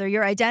adoptive father.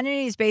 Your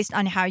identity is based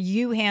on how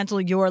you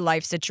handle your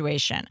life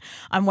situation,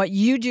 on what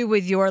you do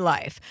with your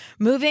life.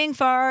 Moving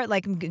far,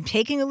 like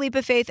taking a leap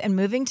of faith and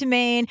moving to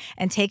Maine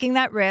and taking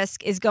that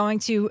risk is going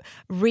to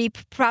reap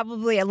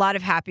probably a lot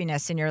of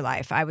happiness in your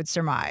life, I would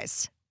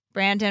surmise.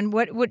 Brandon,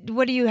 what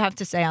do you have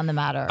to say on the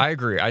matter? I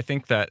agree. I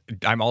think that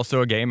I'm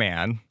also a gay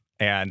man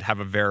and have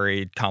a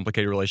very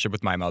complicated relationship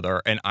with my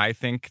mother. And I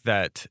think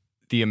that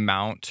the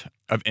amount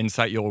of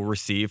insight you'll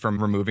receive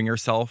from removing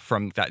yourself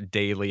from that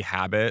daily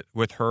habit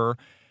with her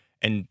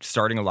and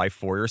starting a life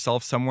for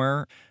yourself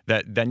somewhere,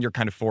 that then you're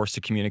kind of forced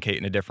to communicate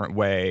in a different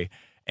way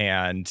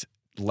and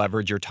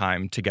leverage your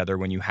time together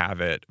when you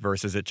have it,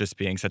 versus it just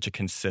being such a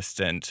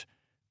consistent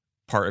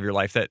part of your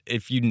life that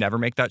if you never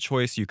make that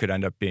choice, you could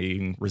end up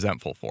being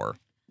resentful for.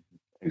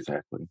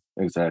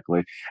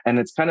 Exactly. And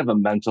it's kind of a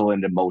mental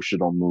and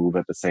emotional move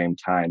at the same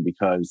time,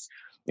 because,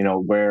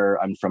 where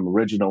I'm from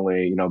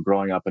originally,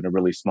 growing up in a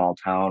really small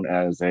town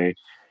as a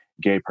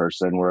gay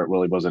person where it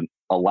really wasn't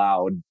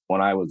allowed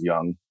when I was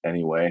young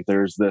anyway,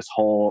 there's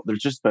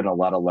just been a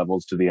lot of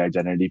levels to the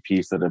identity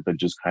piece that have been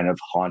just kind of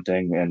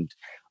haunting, and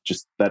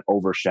just that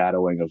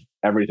overshadowing of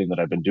everything that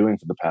I've been doing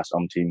for the past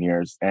umpteen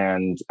years.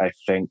 And I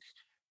think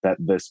that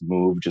this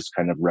move just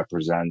kind of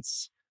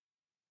represents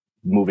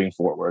moving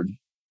forward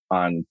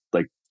on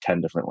like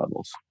 10 different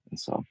levels. And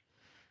so,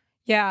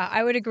 yeah,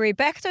 I would agree.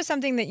 Back to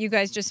something that you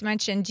guys just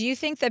mentioned. Do you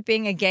think that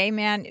being a gay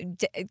man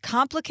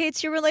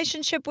complicates your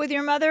relationship with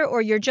your mother,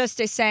 or you're just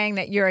saying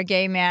that you're a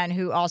gay man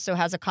who also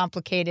has a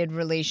complicated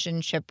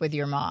relationship with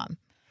your mom?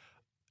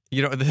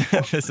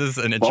 This is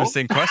an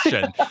interesting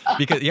question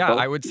because,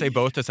 I would say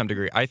both to some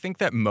degree. I think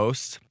that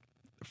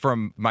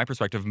from my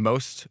perspective,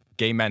 most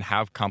gay men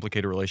have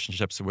complicated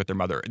relationships with their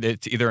mother.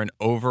 It's either an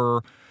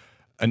overly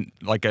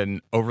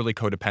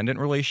codependent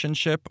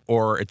relationship,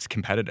 or it's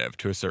competitive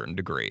to a certain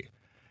degree.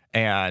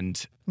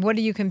 And what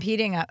are you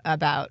competing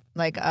about?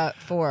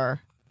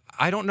 For?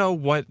 I don't know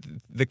what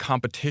the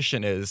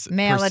competition is.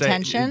 Male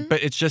attention?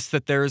 But it's just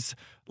that there's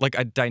like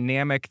a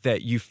dynamic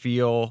that you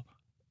feel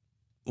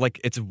like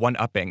it's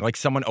one-upping. Like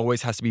someone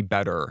always has to be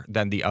better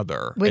than the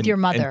other. With your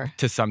mother.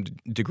 To some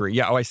degree.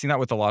 Yeah. I've seen that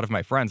with a lot of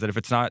my friends, that if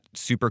it's not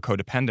super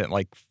codependent,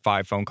 like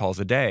 5 phone calls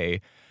a day,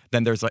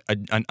 then there's like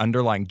an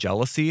underlying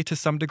jealousy to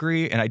some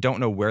degree. And I don't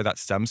know where that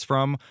stems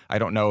from. I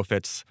don't know if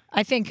it's...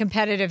 I think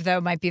competitive,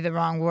 though, might be the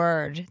wrong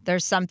word.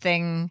 There's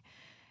something...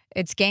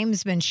 It's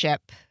gamesmanship,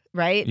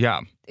 right?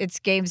 Yeah. It's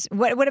games...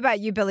 What about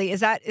you, Billy?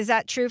 Is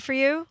that true for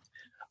you?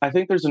 I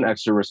think there's an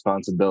extra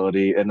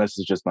responsibility, and this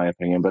is just my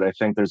opinion, but I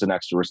think there's an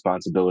extra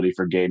responsibility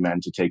for gay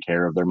men to take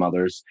care of their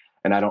mothers.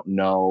 And I don't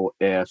know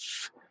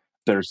if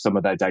there's some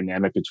of that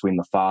dynamic between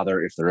the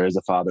father, if there is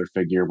a father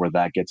figure, where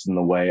that gets in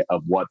the way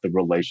of what the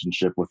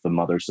relationship with the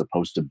mother's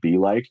supposed to be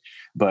like.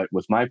 But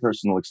with my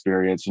personal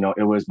experience,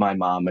 it was my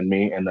mom and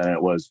me, and then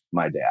it was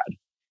my dad.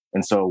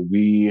 And so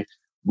we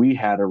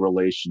had a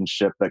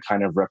relationship that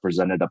kind of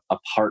represented a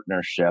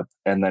partnership,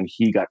 and then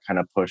he got kind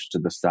of pushed to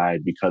the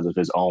side because of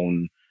his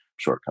own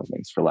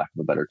shortcomings, for lack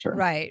of a better term.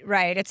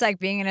 Right. It's like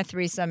being in a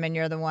threesome and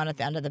you're the one at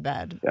the end of the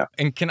bed. Yeah.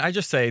 And can I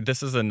just say,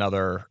 this is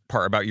another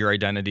part about your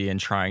identity and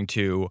trying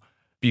to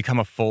become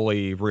a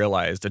fully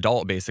realized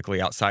adult,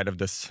 basically, outside of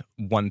this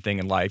one thing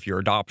in life, your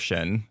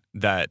adoption,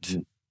 that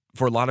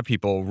for a lot of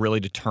people really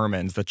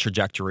determines the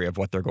trajectory of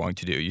what they're going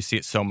to do. You see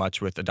it so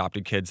much with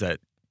adopted kids that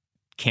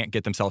can't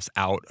get themselves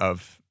out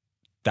of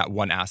that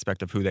one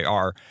aspect of who they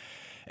are.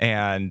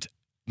 And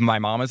my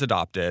mom is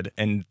adopted,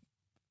 and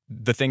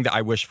the thing that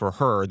I wish for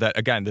her, that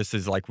again, this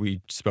is like we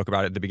spoke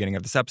about at the beginning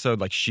of this episode,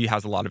 like she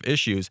has a lot of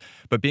issues,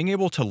 but being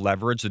able to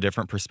leverage the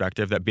different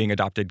perspective that being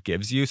adopted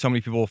gives you. So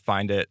many people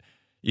find it,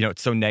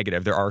 it's so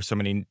negative. There are so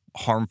many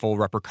harmful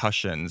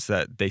repercussions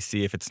that they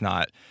see if it's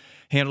not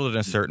handled in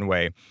a certain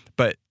way.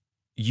 But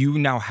you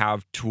now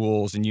have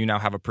tools and you now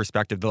have a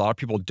perspective that a lot of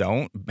people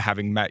don't,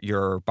 having met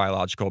your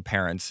biological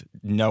parents,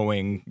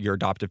 knowing your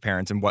adoptive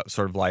parents and what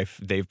sort of life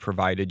they've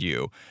provided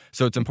you.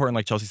 So it's important,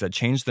 like Chelsea said,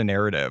 change the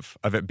narrative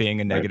of it being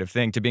a negative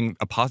thing to being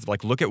a positive.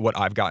 Like, look at what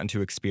I've gotten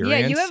to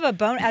experience. Yeah, you have a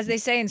bonus, as they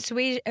say in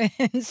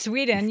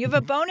Sweden, you have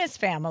a bonus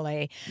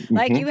family.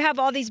 Like, you have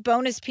all these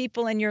bonus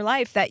people in your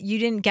life that you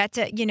didn't get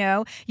to,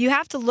 you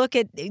have to look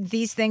at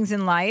these things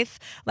in life.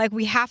 Like,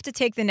 we have to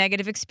take the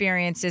negative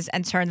experiences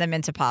and turn them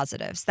into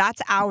positives.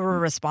 That's our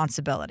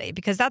responsibility,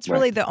 because that's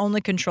really the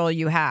only control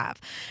you have.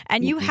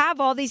 And you have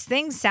all these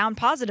things sound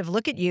positive.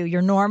 Look at you.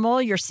 You're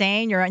normal. You're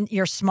sane.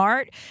 You're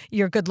smart.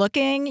 You're good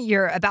looking.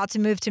 You're about to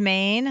move to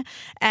Maine.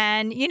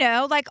 And,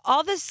 like,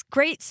 all this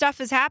great stuff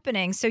is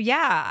happening. So,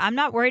 yeah, I'm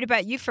not worried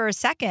about you for a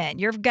second.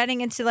 You're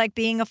getting into, like,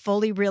 being a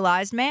fully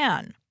realized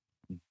man.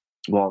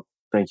 Well,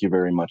 thank you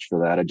very much for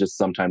that. It just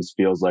sometimes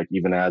feels like,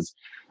 even as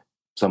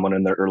someone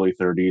in their early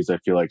 30s, I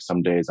feel like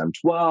some days I'm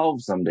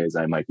 12, some days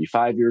I might be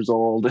 5 years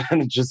old.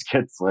 And it just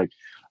gets like,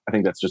 I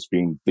think that's just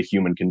being the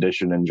human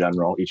condition in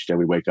general. Each day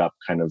we wake up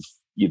kind of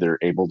either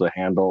able to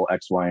handle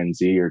X, Y, and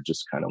Z, or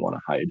just kind of want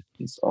to hide.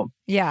 And so,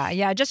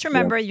 yeah. Just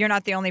remember, you're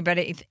not the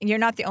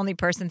only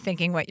person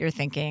thinking what you're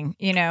thinking.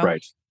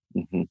 Right.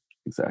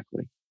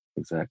 Exactly.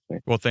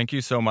 Well, thank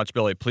you so much,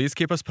 Billy. Please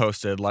keep us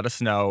posted. Let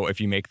us know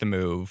if you make the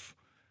move.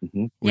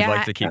 We'd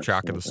like to keep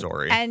track of the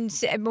story. And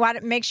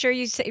make sure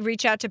you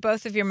reach out to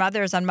both of your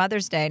mothers on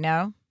Mother's Day.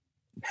 No.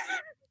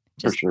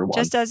 For sure, one.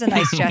 Just as a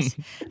nice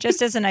gesture.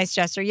 Just as a nice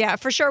gesture. Yeah,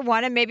 for sure,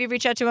 one. And maybe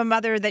reach out to a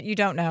mother that you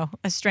don't know,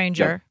 a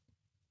stranger. Yep.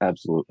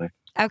 Absolutely.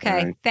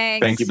 Okay, right.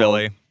 thanks. Thank you,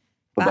 Billy.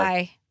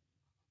 Bye.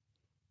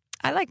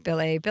 I like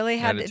Billy.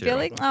 Billy.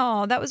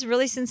 Oh, that was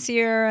really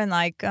sincere and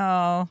like,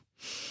 oh.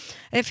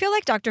 I feel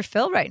like Dr.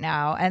 Phil right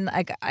now. And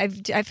like I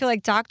feel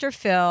like Dr.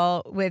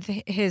 Phil with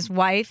his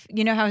wife,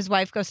 you know how his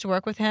wife goes to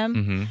work with him?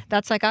 Mm-hmm.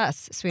 That's like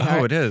us,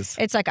 sweetheart. Oh, it is.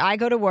 It's like I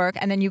go to work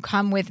and then you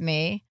come with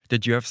me.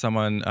 Did you have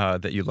someone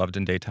that you loved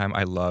in daytime?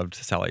 I loved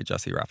Sally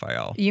Jesse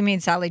Raphael. You mean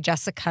Sally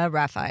Jessica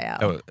Raphael?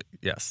 Oh,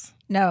 yes.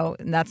 No,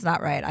 that's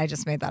not right. I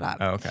just made that up.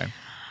 Oh, okay.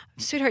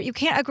 Sweetheart, you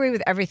can't agree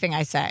with everything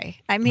I say.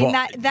 I mean,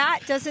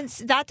 that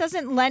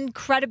doesn't lend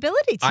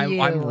credibility to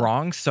you. I'm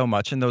wrong so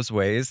much in those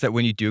ways that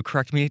when you do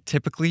correct me,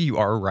 typically you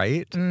are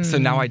right. So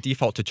now I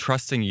default to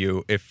trusting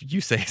you if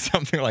you say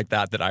something like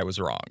that I was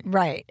wrong.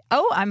 Right.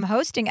 Oh, I'm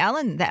hosting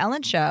the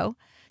Ellen Show.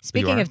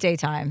 Speaking of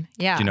daytime.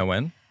 Yeah. Do you know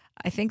when?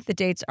 I think the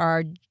dates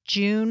are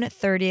June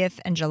 30th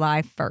and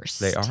July 1st.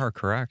 They are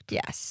correct.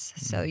 Yes.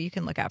 So you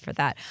can look out for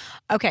that.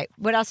 Okay.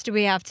 What else do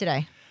we have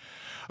today?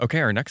 Okay,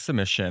 our next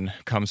submission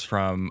comes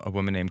from a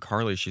woman named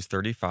Carly. She's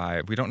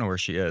 35. We don't know where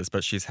she is,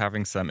 but she's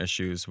having some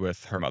issues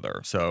with her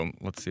mother. So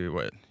let's see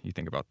what you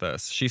think about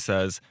this. She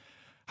says,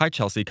 "Hi,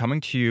 Chelsea.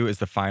 Coming to you is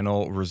the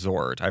final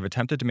resort. I've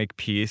attempted to make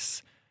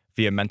peace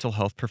via mental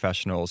health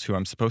professionals who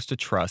I'm supposed to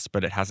trust,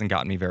 but it hasn't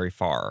gotten me very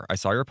far. I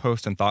saw your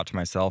post and thought to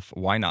myself,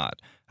 why not?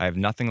 I have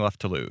nothing left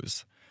to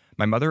lose.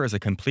 My mother is a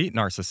complete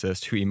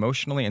narcissist who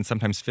emotionally and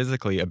sometimes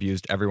physically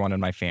abused everyone in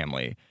my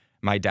family.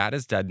 My dad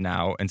is dead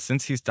now, and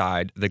since he's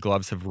died, the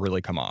gloves have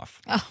really come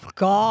off. Oh,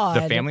 God.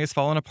 The family has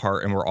fallen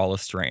apart, and we're all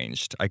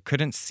estranged. I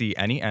couldn't see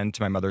any end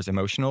to my mother's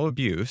emotional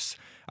abuse.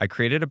 I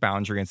created a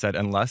boundary and said,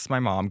 unless my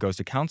mom goes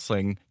to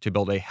counseling to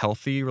build a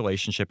healthy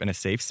relationship in a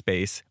safe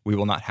space, we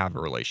will not have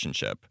a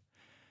relationship.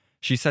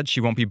 She said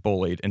she won't be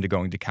bullied into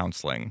going to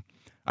counseling.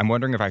 I'm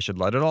wondering if I should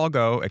let it all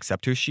go,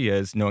 accept who she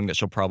is, knowing that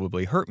she'll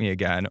probably hurt me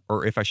again,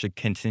 or if I should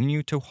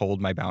continue to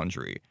hold my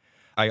boundary.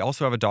 I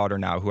also have a daughter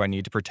now who I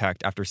need to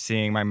protect after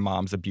seeing my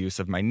mom's abuse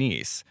of my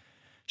niece.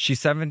 She's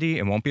 70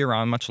 and won't be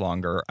around much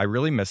longer. I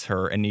really miss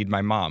her and need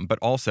my mom, but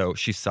also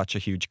she's such a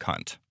huge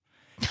cunt.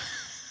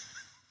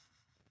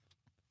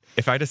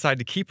 If I decide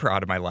to keep her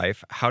out of my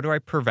life, how do I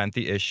prevent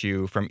the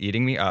issue from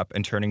eating me up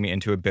and turning me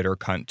into a bitter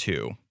cunt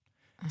too?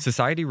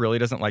 Society really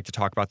doesn't like to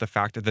talk about the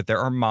fact that there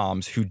are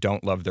moms who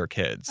don't love their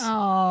kids. Oh.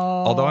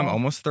 Although I'm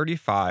almost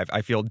 35,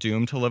 I feel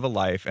doomed to live a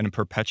life in a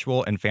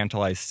perpetual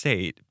infantilized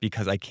state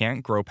because I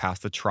can't grow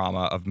past the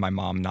trauma of my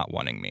mom not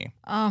wanting me.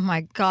 Oh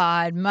my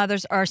God,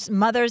 mothers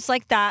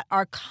like that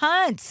are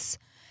cunts.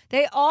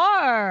 They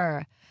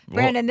are.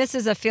 Brandon, this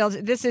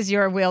is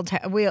your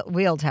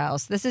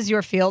wheelhouse. This is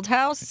your field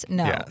house?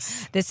 No.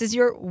 Yes. This is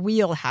your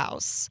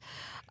wheelhouse.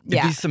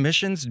 Yeah. These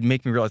submissions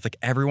make me realize, like,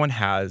 everyone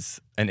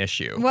has an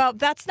issue. Well,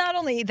 that's not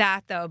only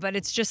that, though, but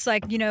it's just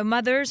like,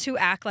 mothers who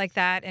act like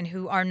that and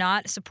who are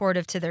not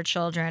supportive to their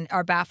children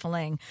are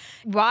baffling.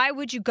 Why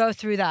would you go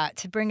through that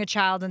to bring a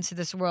child into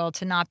this world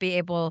to not be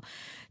able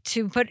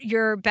to put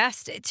your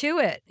best to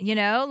it,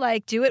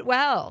 like do it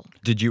well?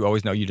 Did you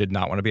always know you did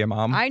not want to be a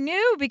mom? I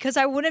knew, because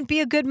I wouldn't be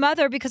a good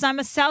mother because I'm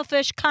a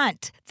selfish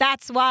cunt.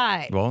 That's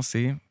why. Well,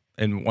 see.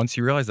 And once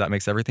you realize that,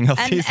 makes everything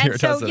else easier,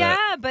 doesn't it?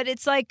 Yeah, but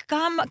it's like,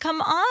 come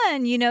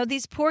on.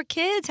 These poor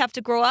kids have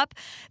to grow up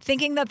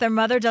thinking that their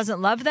mother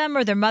doesn't love them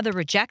or their mother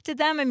rejected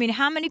them. I mean,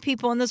 how many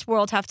people in this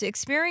world have to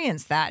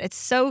experience that? It's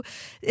so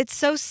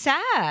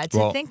sad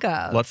to think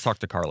of. Let's talk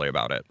to Carly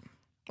about it.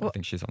 I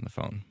think she's on the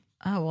phone.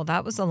 Oh, well,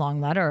 that was a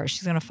long letter.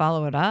 She's going to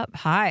follow it up.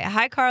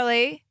 Hi,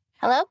 Carly.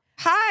 Hello?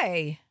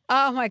 Hi.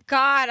 Oh my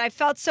God. I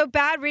felt so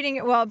bad reading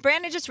it. Well,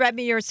 Brandon just read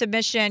me your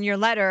submission, your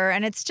letter,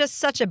 and it's just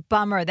such a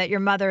bummer that your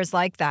mother is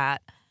like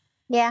that.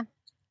 Yeah.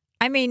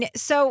 I mean,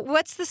 so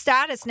what's the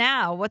status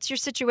now? What's your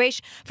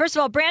situation? First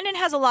of all, Brandon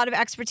has a lot of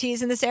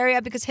expertise in this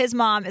area because his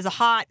mom is a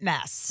hot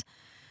mess.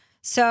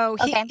 So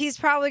he's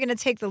probably going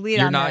to take the lead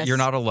on this. You're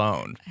not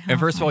alone. And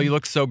first of all, you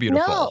look so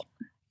beautiful. No.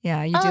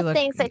 Yeah, you do look.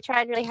 Thanks. I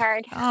tried really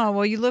hard. Oh,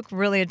 well, you look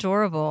really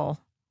adorable.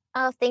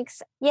 Oh,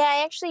 thanks. Yeah,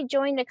 I actually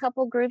joined a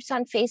couple groups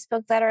on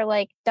Facebook that are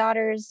like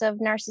daughters of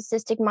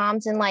narcissistic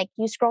moms. And like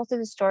you scroll through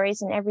the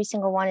stories and every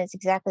single one is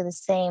exactly the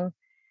same.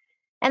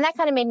 And that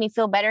kind of made me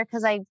feel better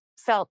because I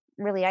felt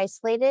really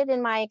isolated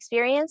in my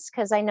experience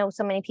because I know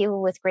so many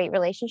people with great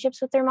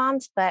relationships with their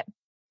moms. But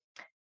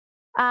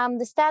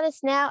the status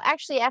now,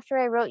 actually, after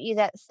I wrote you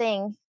that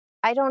thing,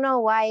 I don't know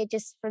why,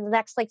 just for the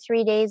next like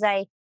 3 days,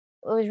 I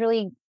was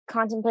really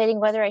contemplating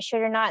whether I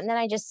should or not. And then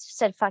I just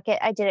said, fuck it.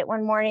 I did it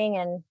one morning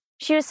and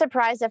she was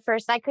surprised at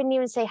first. I couldn't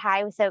even say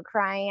hi without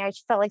crying. I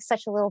just felt like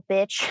such a little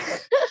bitch.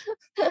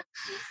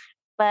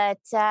 But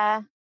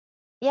yeah,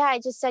 I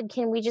just said,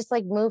 can we just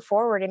like move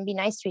forward and be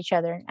nice to each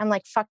other? I'm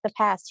like, fuck the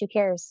past. Who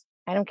cares?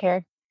 I don't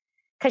care.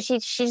 Because she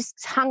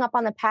just hung up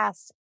on the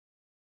past,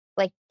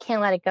 like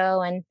can't let it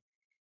go. And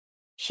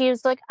she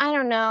was like, I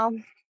don't know.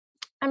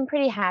 I'm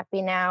pretty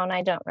happy now, and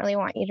I don't really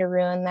want you to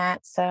ruin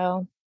that.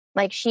 So,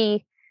 like,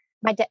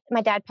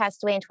 my dad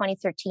passed away in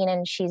 2013,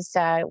 and she's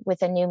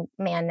with a new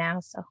man now.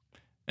 So,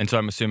 and so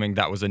I'm assuming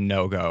that was a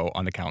no-go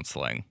on the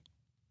counseling.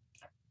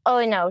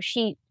 Oh no,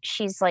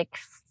 she's like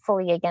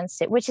fully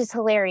against it, which is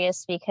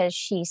hilarious because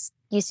she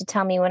used to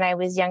tell me when I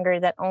was younger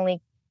that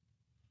only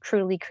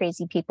truly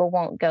crazy people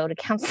won't go to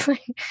counseling.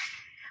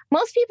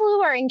 Most people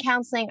who are in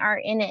counseling are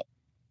in it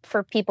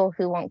for people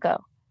who won't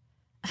go.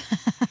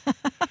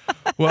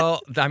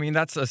 Well, I mean,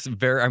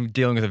 I'm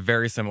dealing with a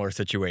very similar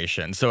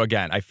situation. So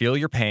again, I feel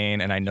your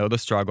pain and I know the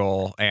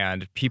struggle,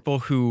 and people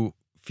who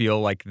feel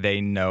like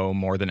they know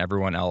more than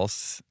everyone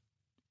else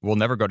will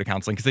never go to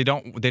counseling because they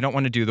don't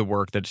want to do the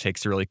work that it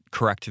takes to really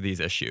correct these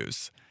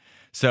issues.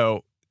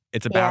 So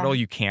it's a battle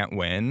you can't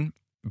win,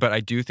 but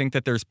I do think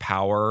that there's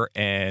power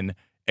in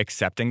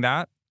accepting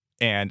that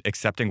and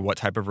accepting what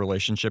type of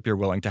relationship you're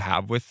willing to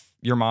have with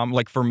your mom.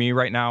 Like for me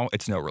right now,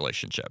 it's no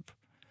relationship.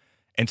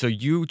 And so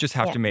you just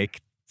have to make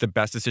the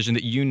best decision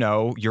that you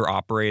know you're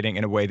operating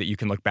in a way that you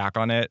can look back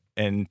on it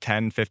in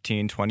 10,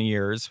 15, 20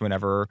 years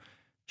whenever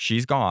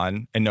she's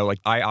gone and know like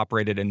I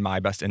operated in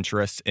my best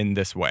interests in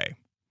this way.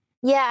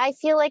 Yeah, I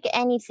feel like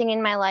anything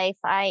in my life,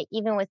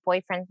 even with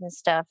boyfriends and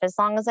stuff, as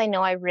long as I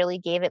know I really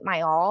gave it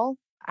my all,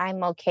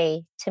 I'm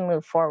okay to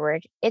move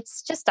forward.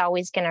 It's just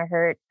always going to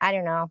hurt. I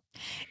don't know.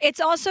 It's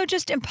also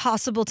just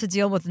impossible to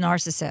deal with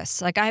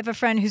narcissists. Like I have a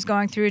friend who's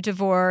going through a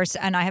divorce,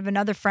 and I have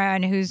another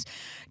friend who's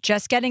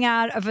just getting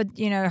out of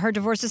her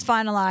divorce is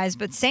finalized,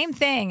 but same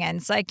thing. And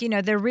it's like,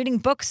 they're reading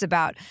books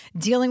about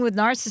dealing with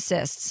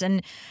narcissists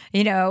and,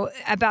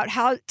 about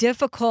how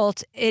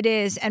difficult it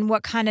is and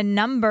what kind of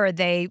number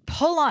they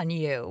pull on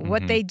you,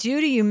 what they do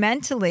to you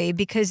mentally,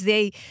 because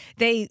they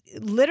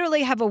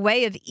literally have a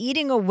way of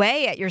eating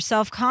away at your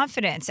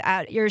self-confidence,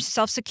 at your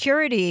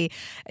self-security,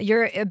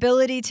 your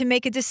ability to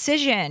make a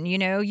decision.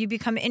 You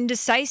become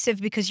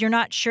indecisive because you're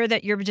not sure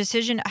that your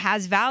decision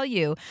has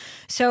value.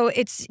 So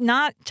it's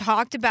not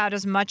talked about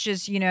as much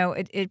as,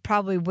 it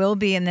probably will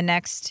be in the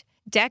next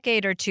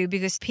decade or two,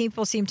 because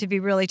people seem to be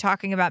really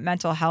talking about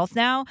mental health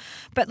now.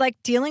 But like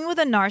dealing with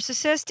a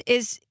narcissist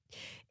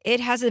it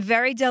has a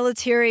very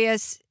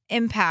deleterious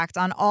impact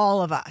on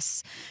all of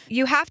us.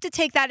 You have to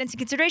take that into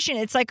consideration.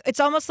 It's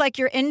almost like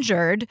you're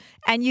injured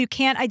and you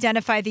can't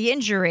identify the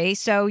injury,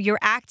 so you're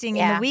acting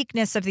in the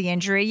weakness of the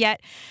injury,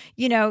 yet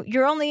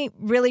you're only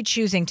really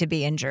choosing to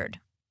be injured.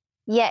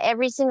 Yeah,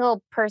 every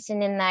single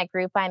person in that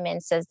group I'm in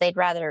says they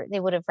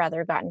would have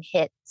rather gotten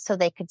hit so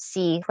they could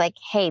see like,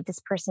 hey, this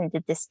person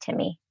did this to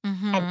me.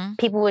 And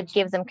people would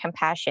give them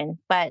compassion.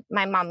 But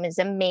my mom is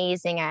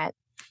amazing at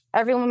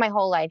everyone my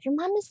whole life. Your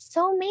mom is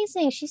so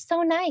amazing. She's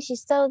so nice.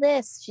 She's so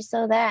this. She's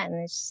so that.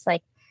 And it's just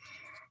like,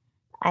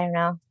 I don't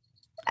know.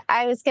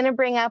 I was going to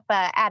bring up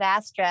Ad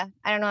Astra.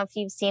 I don't know if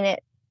you've seen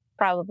it,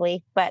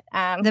 probably, but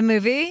the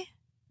movie?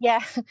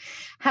 Yeah.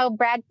 How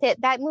Brad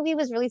Pitt, that movie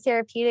was really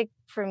therapeutic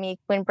for me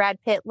when Brad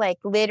Pitt like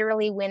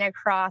literally went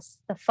across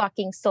the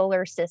fucking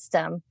solar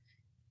system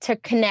to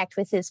connect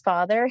with his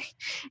father.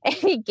 And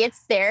he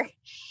gets there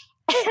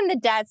and the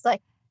dad's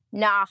like,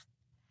 nah,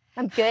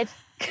 I'm good.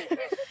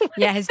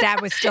 Yeah, his dad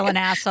was still an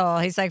asshole.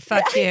 He's like,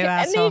 fuck you,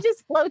 asshole. And then he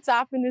just floats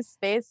off into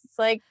space. It's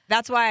like...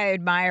 That's why I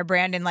admire,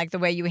 Brandon, like the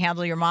way you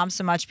handle your mom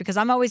so much, because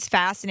I'm always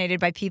fascinated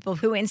by people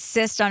who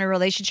insist on a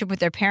relationship with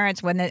their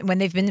parents when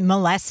they've been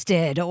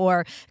molested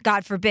or,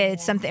 God forbid,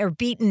 something, or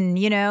beaten,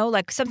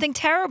 like something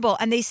terrible.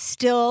 And they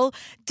still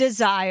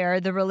desire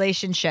the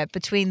relationship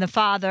between the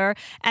father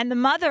and the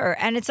mother.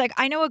 And it's like,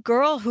 I know a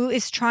girl who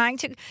is trying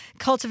to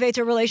cultivate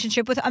a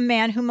relationship with a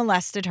man who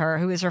molested her,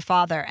 who is her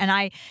father. And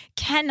I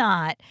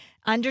cannot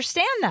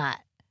understand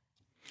that.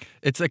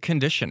 It's a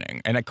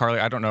conditioning. And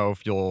Carly, I don't know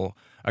if you'll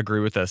agree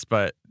with this,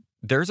 but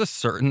there's a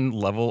certain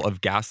level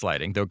of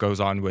gaslighting that goes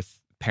on with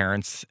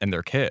parents and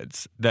their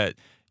kids, that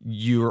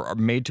you are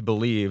made to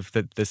believe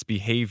that this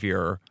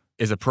behavior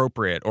is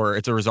appropriate or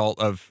it's a result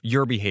of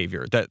your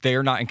behavior, that they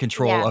are not in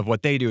control of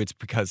what they do. It's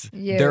because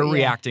they're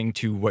reacting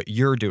to what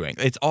you're doing.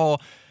 It's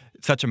all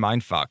such a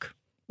mind fuck.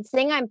 The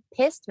thing I'm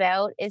pissed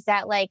about is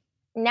that, like,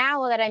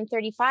 now that I'm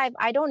 35,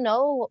 I don't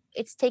know.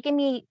 It's taken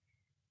me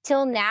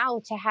till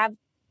now to have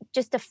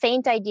just a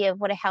faint idea of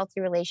what a healthy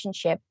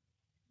relationship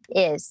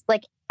is.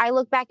 Like, I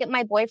look back at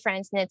my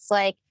boyfriends and it's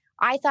like,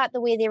 I thought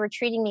the way they were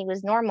treating me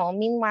was normal.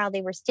 Meanwhile,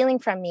 they were stealing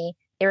from me.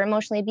 They were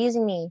emotionally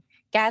abusing me,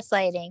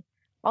 gaslighting,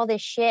 all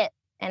this shit.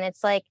 And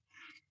it's like,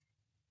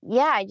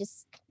 I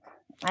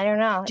don't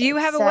know. Do you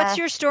have what's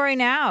your story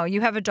now?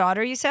 You have a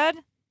daughter, you said?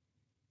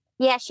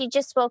 Yeah, she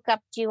just woke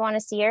up. Do you want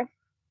to see her?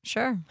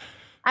 Sure.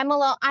 I'm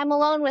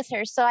alone with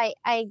her, so I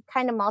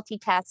kind of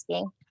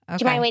multitasking. Okay.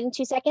 Do you mind waiting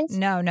 2 seconds?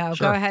 No,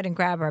 Sure. Go ahead and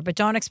grab her. But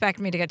don't expect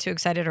me to get too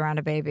excited around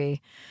a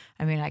baby.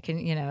 I mean, I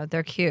can,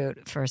 they're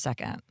cute for a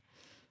second.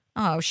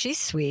 Oh, she's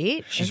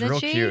sweet. She's Isn't real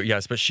she? cute,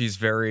 yes, but she's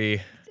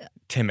very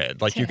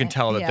timid. Like, you can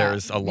tell that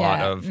there's a lot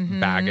of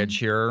baggage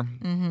here,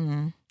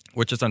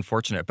 which is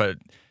unfortunate. But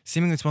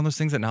seemingly it's one of those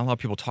things that not a lot of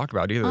people talk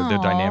about either, the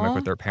dynamic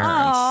with their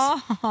parents.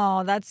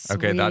 Oh, that's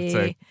sweet.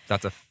 Okay,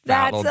 that's a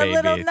fat little baby.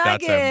 Little nugget.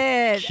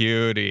 That's a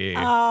cutie.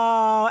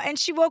 Oh, and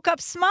she woke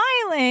up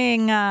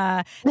smiling.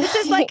 This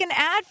is like an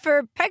ad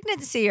for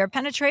pregnancy or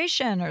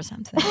penetration or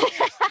something.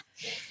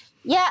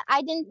 Yeah,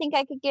 I didn't think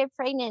I could get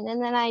pregnant,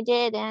 and then I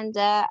did, and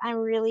I'm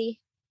really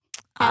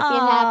happy it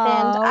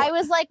happened. I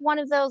was like one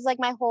of those, like,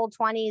 my whole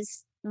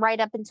 20s, right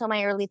up until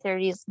my early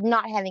 30s,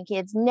 not having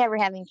kids, never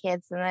having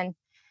kids, and then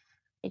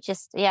it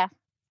just,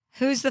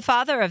 Who's the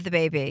father of the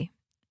baby?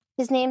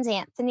 His name's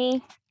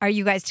Anthony. Are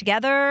you guys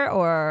together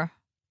or?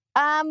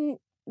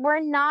 We're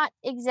not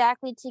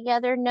exactly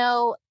together,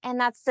 no. And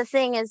that's the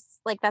thing is,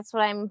 like, that's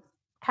what I'm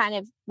kind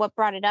of what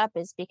brought it up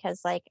is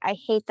because, like, I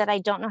hate that I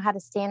don't know how to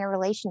stay in a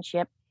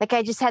relationship. Like,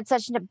 I just had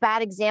such a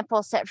bad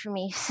example set for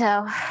me. So,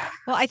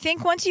 well, I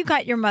think once you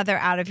got your mother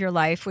out of your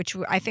life, which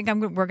I think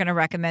we're going to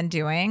recommend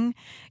doing,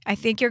 I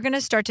think you're going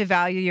to start to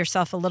value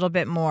yourself a little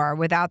bit more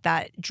without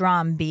that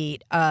drum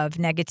beat of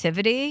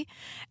negativity.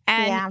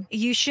 And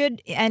you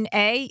should,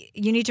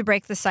 you need to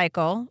break the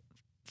cycle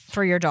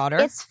for your daughter.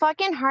 It's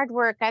fucking hard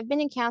work. I've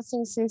been in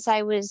counseling since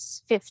I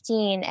was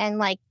 15. And,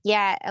 like,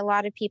 a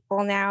lot of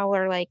people now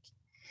are like,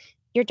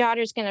 your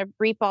daughter's going to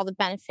reap all the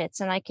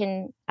benefits. And I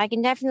can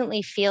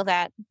definitely feel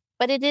that.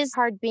 But it is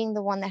hard being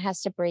the one that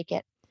has to break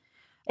it.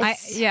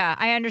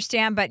 I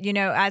understand. But,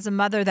 as a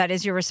mother, that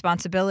is your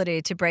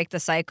responsibility to break the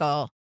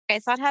cycle. I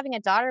thought having a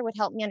daughter would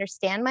help me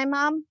understand my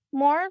mom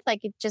more.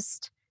 Like, it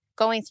just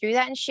going through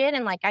that and shit.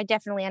 And, like, I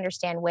definitely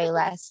understand way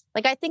less.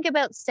 Like, I think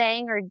about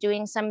saying or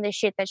doing some of the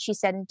shit that she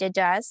said and did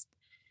to us.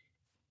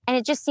 And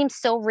it just seems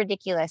so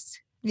ridiculous.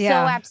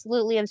 Yeah. So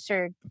absolutely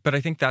absurd. But I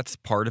think that's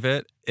part of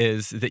it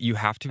is that you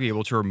have to be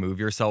able to remove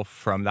yourself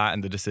from that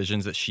and the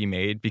decisions that she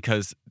made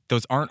because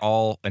those aren't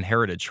all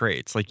inherited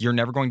traits. Like, you're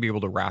never going to be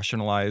able to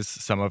rationalize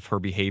some of her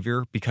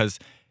behavior because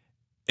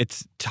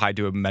it's tied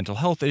to a mental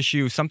health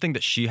issue, something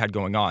that she had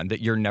going on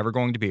that you're never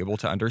going to be able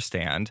to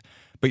understand.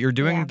 But you're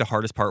doing the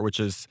hardest part,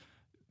 which is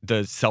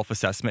the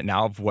self-assessment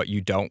now of what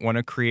you don't want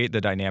to create,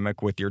 the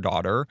dynamic with your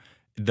daughter,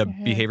 the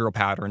behavioral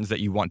patterns that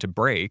you want to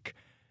break.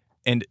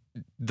 And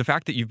the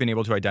fact that you've been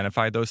able to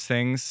identify those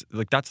things,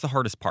 like, that's the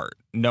hardest part.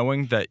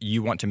 Knowing that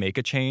you want to make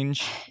a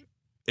change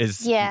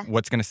is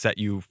what's going to set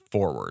you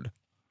forward.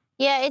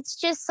 Yeah, it's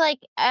just like,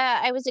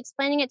 I was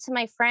explaining it to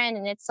my friend,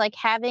 and it's like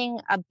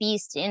having a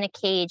beast in a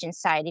cage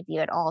inside of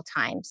you at all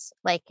times.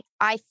 Like,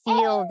 I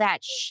feel that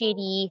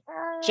shitty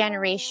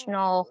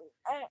generational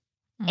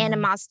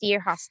animosity or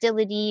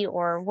hostility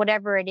or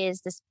whatever it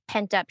is, this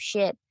pent up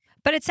shit.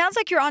 But it sounds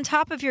like you're on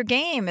top of your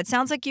game. It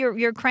sounds like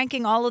you're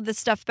cranking all of this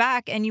stuff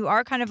back and you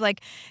are kind of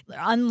like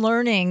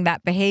unlearning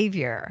that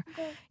behavior,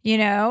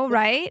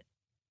 right?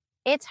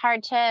 It's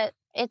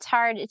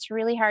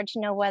really hard to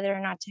know whether or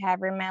not to have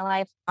her in my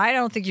life. I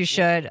don't think you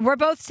should. We're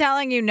both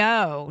telling you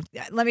no.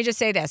 Let me just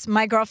say this.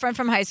 My girlfriend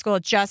from high school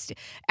just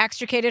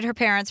extricated her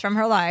parents from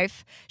her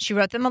life. She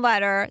wrote them a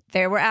letter.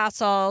 They were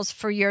assholes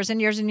for years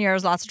and years and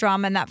years, lots of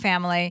drama in that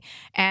family.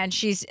 And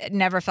she's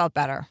never felt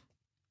better.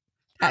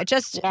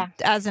 Just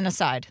as an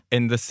aside.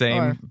 In the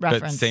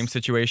same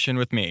situation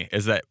with me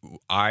is that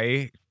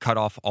I cut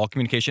off all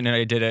communication, and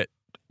I did it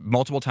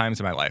multiple times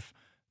in my life.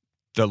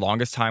 The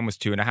longest time was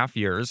 2.5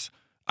 years.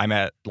 I'm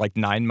at like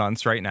 9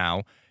 months right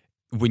now.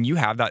 When you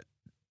have that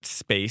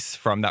space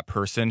from that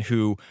person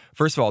who,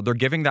 first of all, they're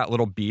giving that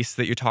little beast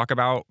that you talk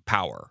about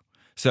power.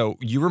 So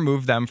you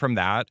remove them from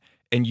that,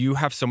 and you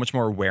have so much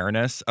more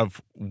awareness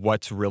of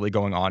what's really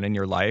going on in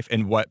your life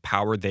and what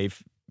power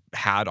they've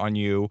had on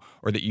you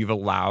or that you've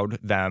allowed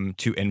them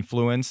to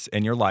influence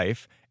in your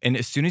life. And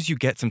as soon as you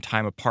get some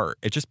time apart,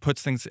 it just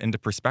puts things into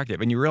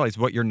perspective and you realize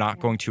what you're not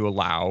going to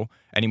allow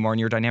anymore in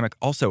your dynamic.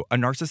 Also, a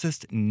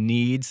narcissist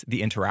needs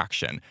the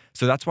interaction.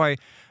 So that's why,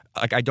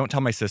 like, I don't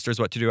tell my sisters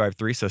what to do. I have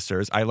 3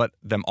 sisters. I let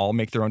them all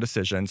make their own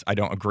decisions. I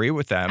don't agree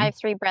with them. I have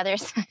 3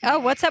 brothers. Oh,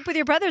 what's up with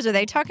your brothers? Are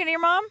they talking to your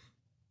mom?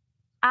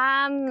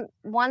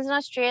 One's in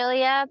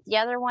Australia. The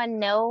other one,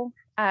 no.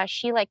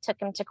 She took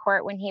him to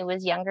court when he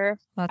was younger.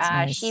 That's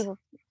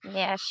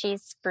nice.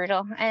 She's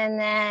brutal. And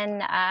then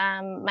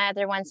my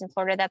other one's in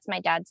Florida. That's my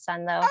dad's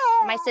son, though.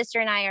 My sister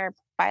and I are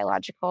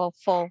biological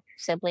full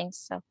siblings.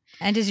 So.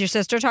 And does your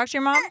sister talk to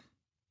your mom?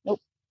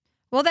 Nope.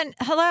 Well, then,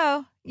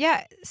 hello.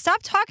 Yeah, stop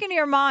talking to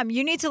your mom.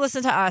 You need to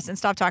listen to us and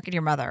stop talking to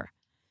your mother.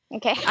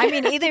 Okay. I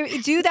mean, either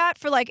do that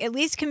for at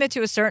least commit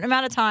to a certain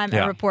amount of time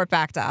and report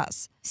back to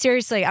us.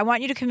 Seriously, I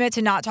want you to commit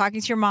to not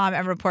talking to your mom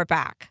and report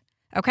back.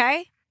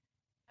 Okay?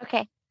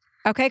 Okay.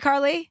 Okay,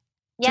 Carly?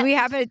 Yep. Do we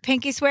have a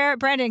pinky swear?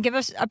 Brandon, give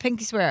us a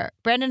pinky swear.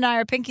 Brandon and I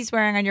are pinky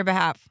swearing on your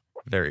behalf.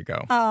 There you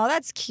go. Oh,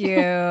 that's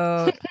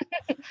cute.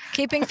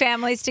 Keeping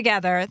families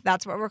together.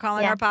 That's what we're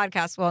calling our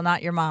podcast. Well,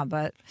 not your mom,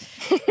 but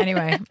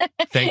anyway.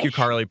 Thank you,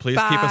 Carly. Please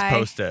keep us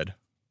posted.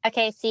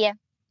 Okay, see ya.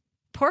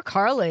 Poor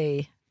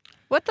Carly.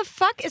 What the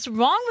fuck is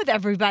wrong with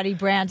everybody,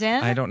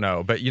 Brandon? I don't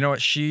know, but you know what?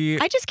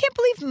 I just can't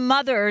believe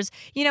mothers.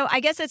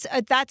 I guess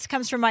that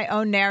comes from my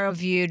own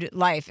narrow-viewed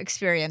life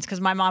experience because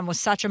my mom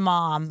was such a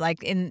mom,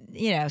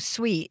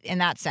 sweet in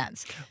that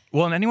sense.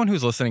 Well, and anyone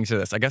who's listening to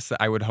this, I guess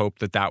that I would hope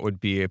that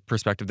would be a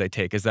perspective they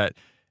take, is that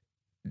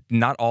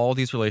not all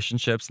these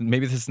relationships,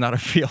 maybe this is not a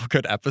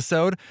feel-good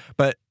episode,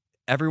 but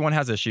everyone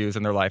has issues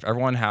in their life.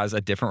 Everyone has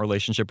a different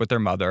relationship with their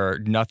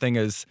mother. Nothing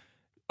is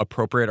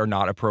appropriate or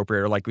not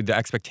appropriate, or the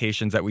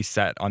expectations that we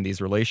set on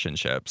these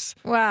relationships.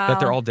 Wow.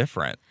 That they're all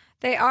different.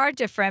 They are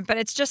different, but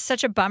it's just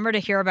such a bummer to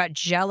hear about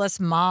jealous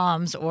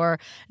moms or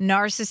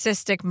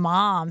narcissistic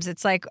moms.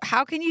 It's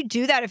how can you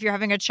do that if you're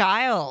having a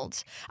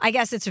child? I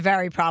guess it's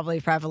probably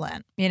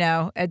prevalent.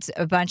 It's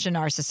a bunch of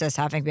narcissists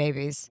having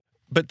babies.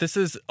 But this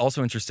is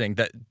also interesting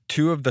that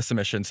 2 of the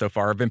submissions so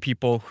far have been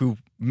people who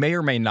may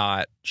or may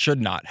not,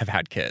 should not have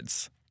had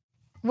kids.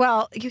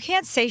 Well, you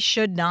can't say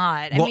should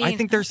not. I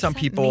think there's some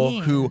people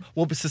who,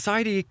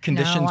 society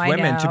conditions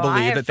women to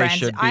believe that they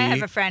should be. I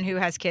have a friend who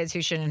has kids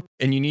who shouldn't.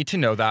 And you need to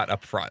know that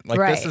up front.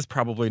 This is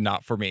probably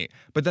not for me.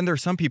 But then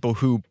there's some people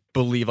who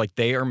believe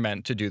they are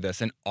meant to do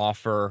this and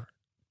offer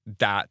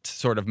that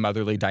sort of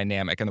motherly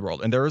dynamic in the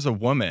world. And there is a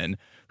woman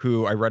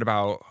who I read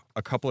about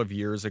a couple of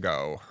years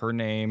ago. Her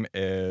name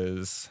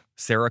is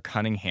Sarah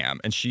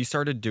Cunningham. And she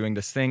started doing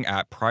this thing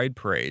at Pride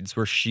parades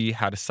where she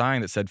had a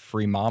sign that said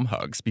free mom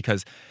hugs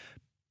because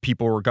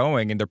people were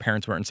going and their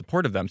parents weren't in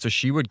support of them. So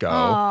she would go.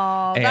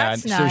 Oh, and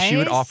that's nice. So she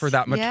would offer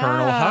that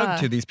maternal hug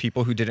to these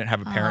people who didn't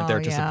have a parent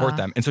there to support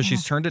them. And so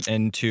she's turned it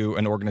into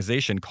an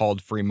organization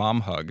called Free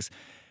Mom Hugs.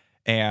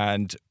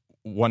 And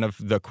one of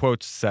the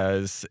quotes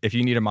says, if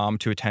you need a mom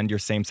to attend your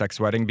same-sex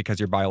wedding because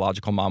your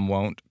biological mom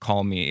won't,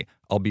 call me.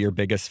 I'll be your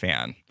biggest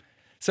fan.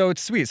 So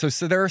it's sweet. So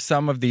there are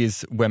some of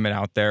these women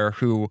out there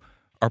who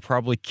are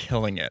probably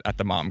killing it at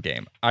the mom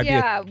game.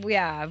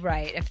 Yeah,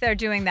 right. If they're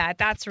doing that,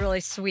 that's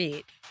really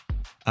sweet.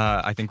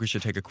 I think we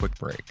should take a quick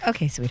break.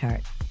 Okay,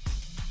 sweetheart.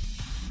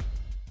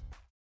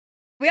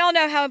 We all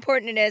know how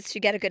important it is to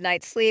get a good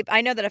night's sleep. I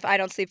know that if I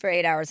don't sleep for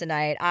 8 hours a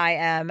night, I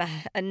am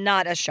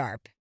not as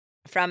sharp.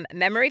 From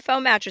memory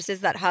foam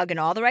mattresses that hug in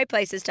all the right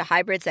places to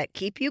hybrids that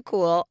keep you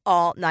cool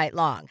all night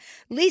long,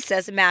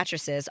 Leesa's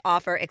mattresses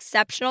offer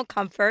exceptional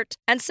comfort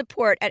and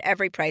support at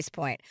every price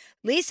point.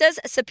 Leesa's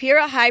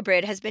Sapira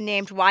Hybrid has been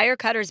named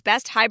Wirecutter's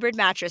best hybrid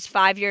mattress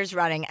 5 years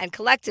running, and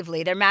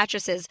collectively, their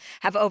mattresses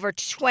have over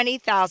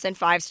 20,000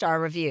 five-star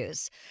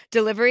reviews.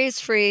 Delivery is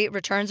free,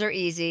 returns are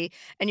easy,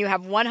 and you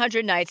have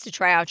 100 nights to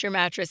try out your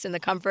mattress in the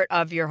comfort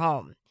of your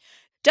home.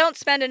 Don't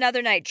spend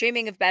another night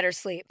dreaming of better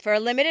sleep. For a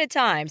limited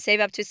time, save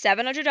up to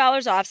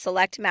 $700 off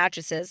select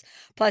mattresses,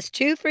 plus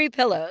 2 free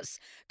pillows.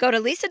 Go to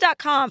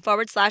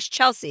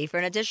leesa.com/Chelsea for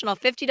an additional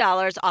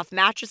 $50 off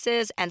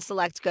mattresses and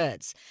select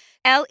goods.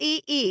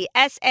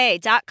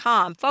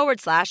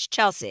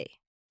 LEESA.com/Chelsea.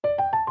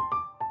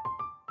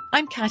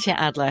 I'm Katya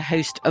Adler,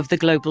 host of The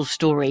Global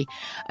Story.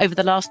 Over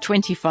the last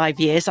 25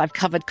 years, I've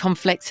covered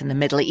conflicts in the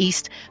Middle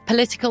East,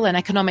 political and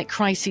economic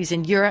crises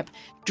in Europe,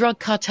 drug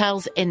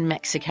cartels in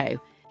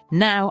Mexico.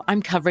 Now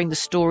I'm covering the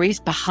stories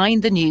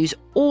behind the news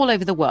all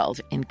over the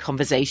world in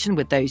conversation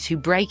with those who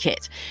break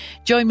it.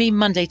 Join me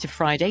Monday to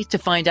Friday to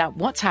find out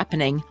what's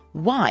happening,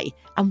 why,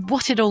 and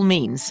what it all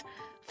means.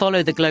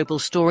 Follow The Global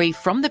Story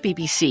from the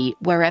BBC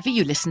wherever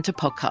you listen to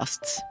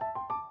podcasts.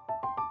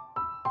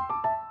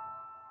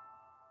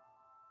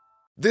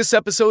 This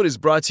episode is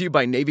brought to you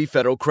by Navy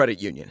Federal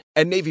Credit Union.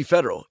 At Navy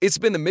Federal, it's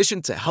been the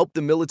mission to help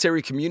the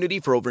military community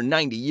for over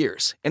 90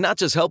 years. And not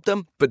just help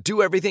them, but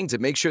do everything to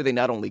make sure they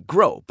not only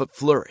grow, but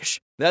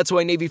flourish. That's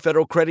why Navy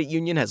Federal Credit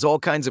Union has all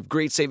kinds of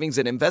great savings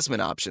and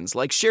investment options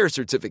like share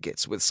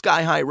certificates with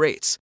sky-high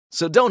rates.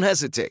 So don't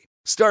hesitate.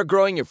 Start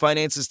growing your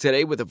finances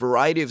today with a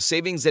variety of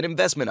savings and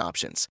investment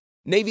options.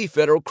 Navy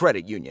Federal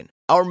Credit Union.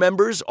 Our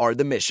members are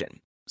the mission.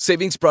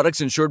 Savings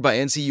products insured by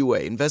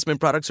NCUA. Investment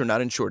products are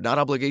not insured, not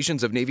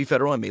obligations of Navy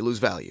Federal and may lose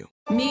value.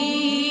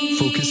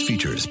 Focus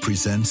Features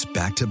presents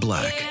Back to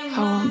Black. I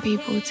want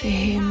people to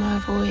hear my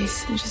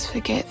voice and just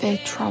forget their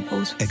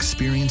troubles.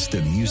 Experience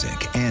the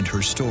music and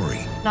her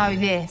story. Know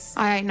this.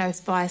 I ain't no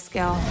Spice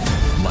Girl.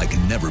 Like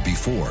never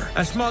before.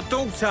 That's my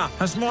daughter.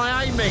 That's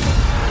my Amy.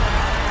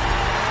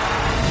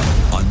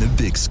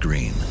 big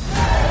screen.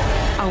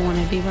 I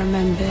want to be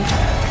remembered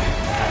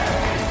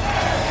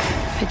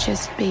for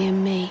just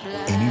being me.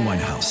 Amy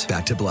Winehouse,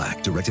 Back to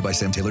Black, directed by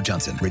Sam Taylor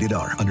Johnson. Rated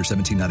R, under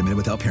 17, not a minute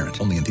without parent.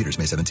 Only in theaters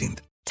May 17th.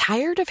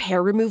 Tired of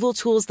hair removal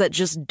tools that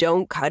just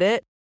don't cut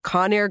it?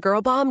 Conair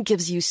Girl Bomb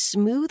gives you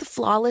smooth,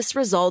 flawless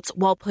results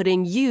while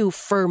putting you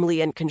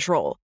firmly in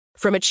control.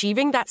 From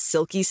achieving that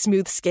silky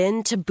smooth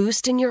skin to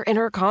boosting your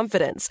inner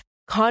confidence,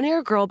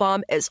 Conair Girl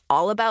Bomb is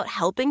all about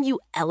helping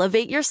you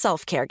elevate your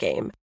self-care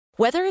game.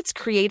 Whether it's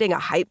creating a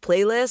hype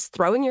playlist,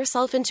 throwing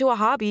yourself into a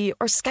hobby,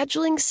 or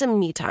scheduling some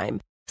me time,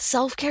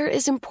 self-care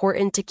is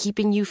important to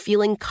keeping you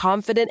feeling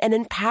confident and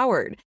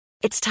empowered.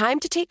 It's time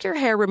to take your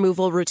hair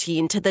removal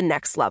routine to the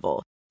next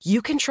level.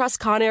 You can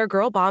trust Conair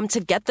Girl Bomb to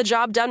get the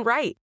job done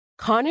right.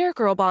 Conair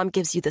Girl Bomb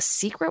gives you the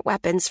secret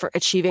weapons for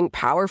achieving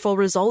powerful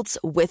results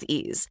with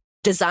ease.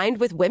 Designed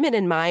with women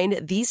in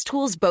mind, these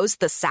tools boast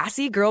the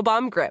sassy Girl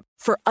Bomb grip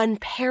for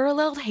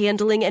unparalleled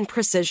handling and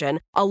precision,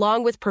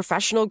 along with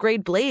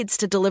professional-grade blades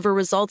to deliver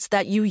results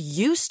that you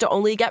used to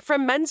only get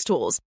from men's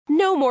tools.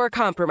 No more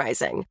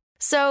compromising.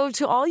 So,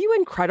 to all you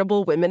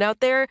incredible women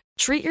out there,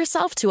 treat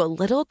yourself to a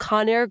little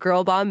Conair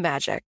Girl Bomb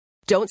magic.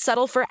 Don't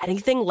settle for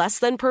anything less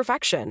than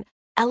perfection.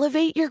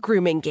 Elevate your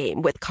grooming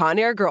game with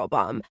Conair Girl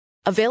Bomb.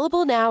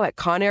 Available now at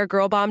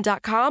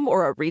ConairGirlBomb.com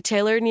or a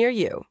retailer near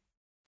you.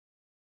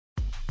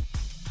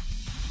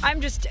 I'm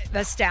just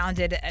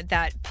astounded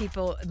that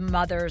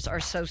mothers are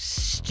so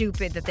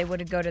stupid that they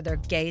wouldn't go to their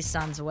gay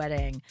son's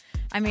wedding.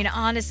 I mean,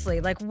 honestly,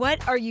 like,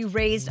 what are you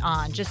raised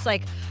on? Just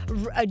like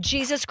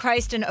Jesus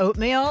Christ and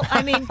oatmeal?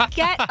 I mean,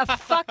 get a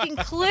fucking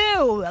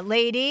clue,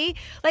 lady.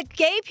 Like,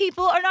 gay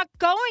people are not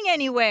going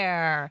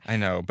anywhere. I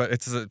know, but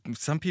it's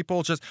some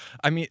people just,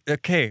 I mean,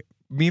 okay,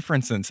 me, for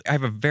instance, I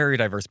have a very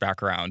diverse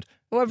background.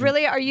 Well,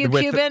 really? Are you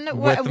Cuban?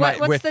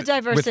 What's the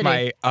diversity? With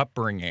my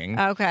upbringing.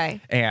 Okay.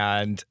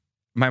 And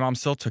my mom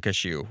still took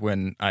issue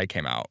when I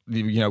came out.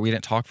 You know, we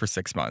didn't talk for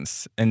 6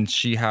 months. And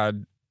she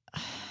had,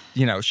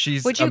 you know,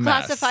 she's Would you a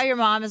mess. classify your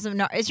mom as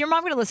is your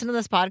mom going to listen to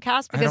this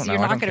podcast? Because you're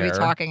not going to be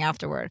talking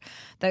afterward.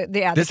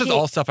 This is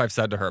all stuff I've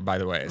said to her, by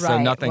the way. Right. So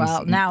nothing's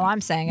Well, now I'm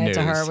saying it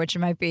to her, which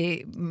might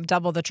be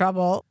double the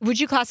trouble. Would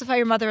you classify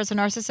your mother as a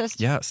narcissist?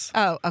 Yes.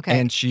 Oh, okay.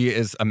 And she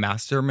is a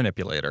master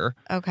manipulator.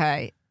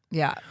 Okay.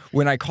 Yeah.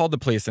 When I called the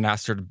police and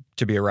asked her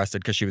to be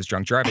arrested because she was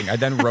drunk driving, I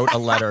then wrote a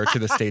letter to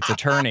the state's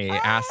attorney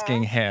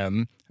asking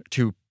him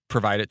to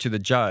provide it to the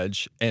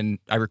judge, and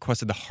I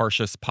requested the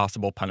harshest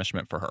possible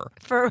punishment for her.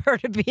 For her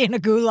to be in a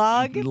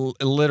gulag?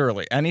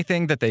 Literally.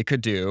 Anything that they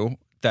could do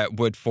that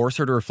would force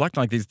her to reflect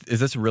on, like, is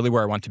this really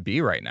where I want to be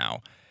right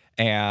now?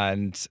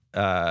 And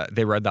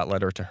they read that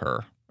letter to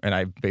her, and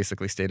I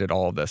basically stated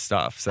all of this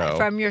stuff. So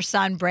from your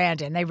son,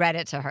 Brandon, they read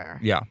it to her?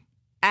 Yeah.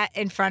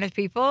 In front of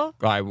people?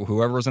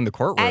 Whoever was in the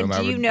courtroom. And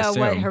do you know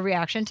what her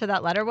reaction to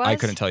that letter was? I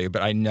couldn't tell you,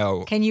 but I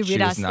know. Can you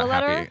read us the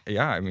letter? Happy.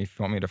 Yeah, I mean, if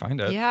you want me to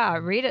find it. Yeah,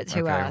 read it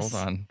to us.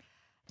 Hold on.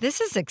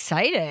 This is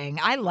exciting.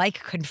 I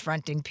like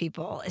confronting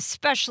people,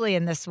 especially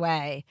in this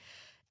way.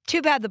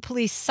 Too bad the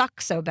police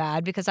suck so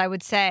bad, because I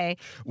would say,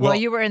 well,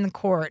 you were in the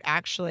court,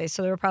 actually,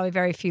 so there were probably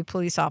very few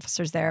police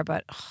officers there,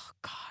 but, oh,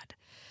 God.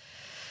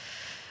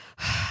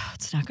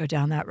 Let's not go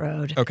down that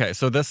road. Okay,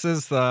 so this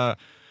is the...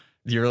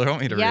 Do you really want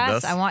me to read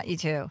this? Yes, I want you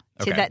to.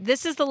 Okay.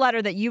 This is the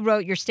letter that you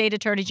wrote your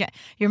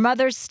your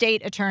mother's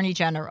state attorney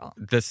general.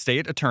 The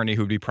state attorney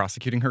who would be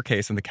prosecuting her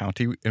case in the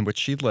county in which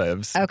she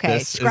lives. Okay,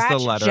 this is the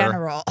letter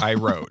general. I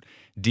wrote.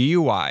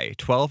 DUI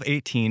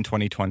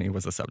 12/18/2020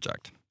 was the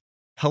subject.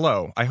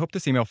 Hello, I hope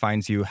this email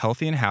finds you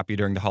healthy and happy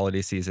during the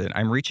holiday season.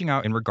 I'm reaching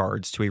out in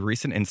regards to a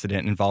recent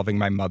incident involving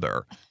my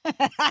mother.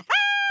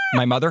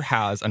 My mother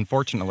has,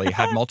 unfortunately,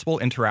 had multiple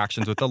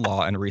interactions with the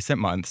law in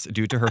recent months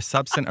due to her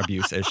substance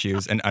abuse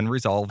issues and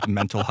unresolved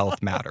mental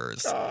health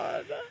matters.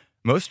 God.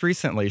 Most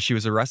recently, she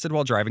was arrested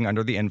while driving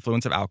under the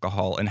influence of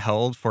alcohol and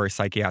held for a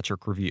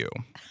psychiatric review.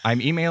 I'm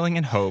emailing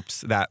in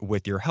hopes that,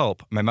 with your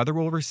help, my mother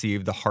will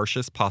receive the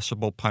harshest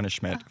possible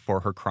punishment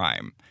for her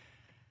crime.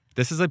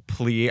 This is a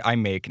plea I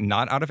make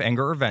not out of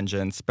anger or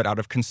vengeance, but out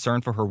of concern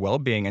for her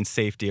well-being and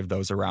safety of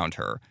those around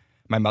her.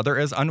 My mother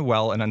is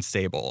unwell and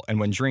unstable, and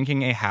when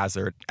drinking a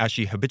hazard, as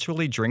she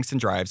habitually drinks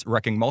and drives,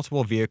 wrecking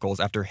multiple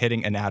vehicles after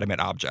hitting inanimate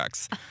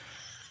objects.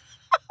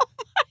 Oh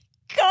my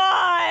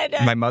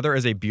God! My mother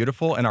is a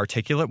beautiful and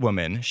articulate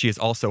woman. She is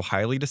also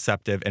highly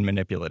deceptive and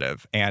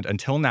manipulative, and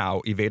until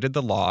now, evaded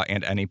the law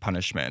and any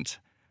punishment.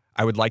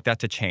 I would like that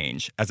to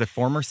change. As a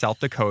former South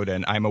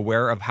Dakotan, I am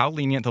aware of how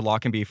lenient the law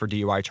can be for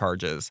DUI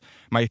charges.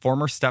 My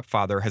former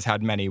stepfather has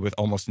had many with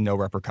almost no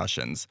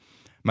repercussions.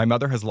 My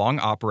mother has long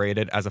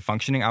operated as a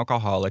functioning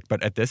alcoholic,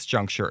 but at this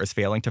juncture is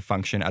failing to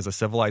function as a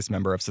civilized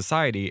member of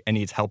society and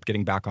needs help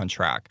getting back on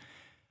track.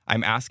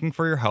 I'm asking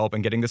for your help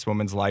in getting this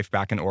woman's life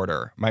back in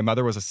order. My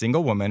mother was a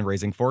single woman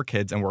raising 4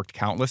 kids and worked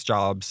countless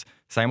jobs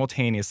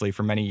simultaneously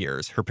for many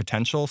years. Her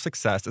potential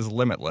success is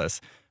limitless,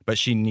 but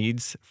she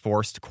needs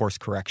forced course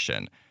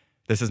correction.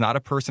 This is not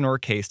a person or a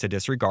case to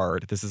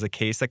disregard. This is a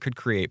case that could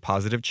create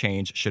positive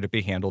change should it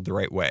be handled the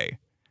right way.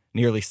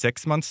 Nearly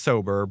 6 months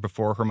sober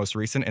before her most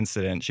recent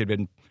incident, she had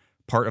been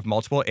part of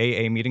multiple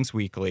AA meetings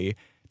weekly.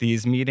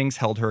 These meetings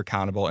held her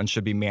accountable and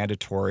should be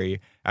mandatory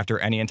after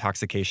any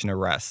intoxication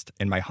arrest,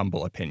 in my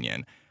humble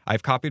opinion.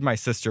 I've copied my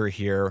sister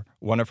here,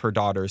 one of her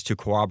daughters, to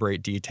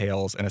corroborate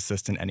details and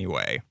assist in any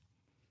way.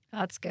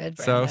 That's good,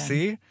 So, Brandon.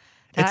 see?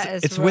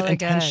 It's with really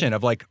intention good.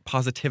 of like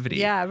positivity.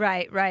 Yeah,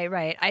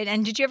 right.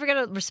 And did you ever get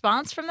a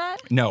response from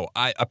that? No,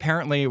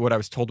 apparently what I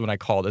was told when I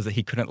called is that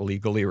he couldn't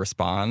legally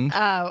respond.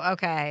 Oh,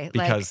 okay.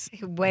 Because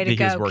way to he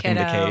go, was working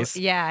kiddo. the case.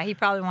 Yeah, he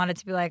probably wanted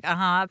to be like,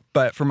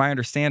 But from my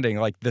understanding,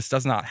 like this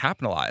does not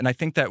happen a lot. And I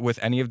think that with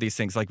any of these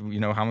things, like, you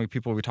know, how many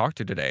people we talked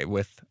to today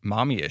with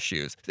mommy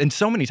issues. And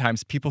so many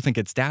times people think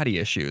it's daddy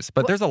issues,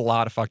 but there's a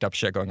lot of fucked up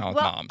shit going on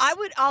with moms. I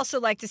would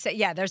also like to say,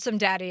 yeah, there's some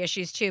daddy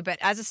issues too. But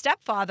as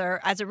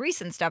a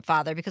recent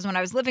stepfather, because when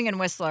I was living in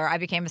Whistler, I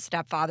became a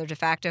stepfather, de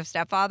facto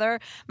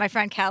stepfather. My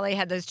friend Kelly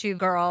had those 2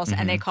 girls,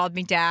 and they called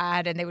me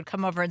dad, and they would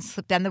come over and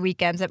spend the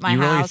weekends at my house.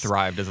 You really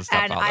thrived as a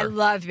stepfather. And I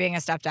loved being a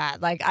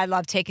stepdad. Like, I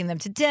loved taking them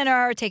to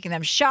dinner, taking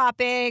them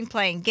shopping,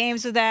 playing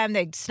games with them.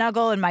 They'd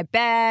snuggle in my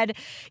bed.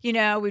 You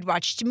know, we'd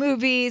watch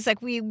movies.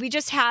 Like, we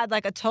just had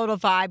like a total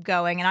vibe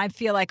going. And I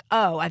feel like,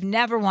 I've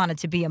never wanted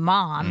to be a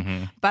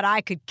mom, but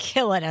I could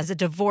kill it as a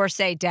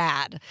divorcee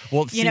dad.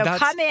 Well, you know,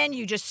 come in,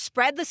 you just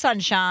spread the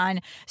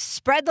sunshine,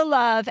 spread the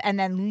love, and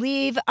then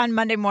leave on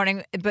Monday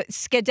morning, but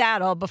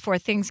skedaddle before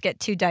things get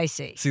too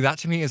dicey. See, that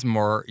to me is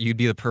more, you'd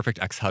be the perfect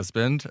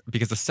ex-husband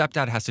because the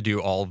stepdad has to do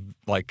all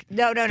like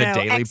the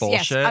daily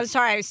bullshit. Yes. I'm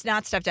sorry, it's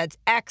not stepdad's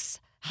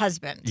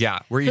ex-husband. Yeah,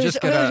 where you just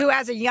get who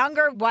has a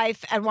younger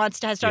wife and wants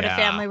to start a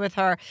family with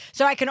her.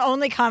 So I can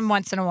only come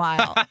once in a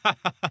while.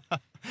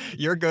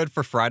 You're good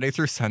for Friday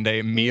through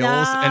Sunday, meals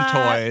and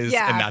toys,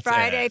 and that's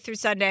Friday it. through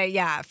Sunday.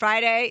 Yeah,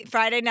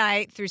 Friday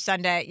night through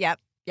Sunday. Yep,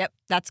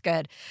 that's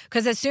good.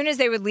 Because as soon as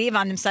they would leave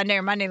on Sunday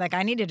or Monday, like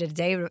I needed a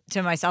day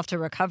to myself to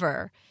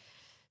recover.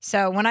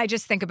 So when I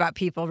just think about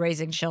people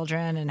raising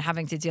children and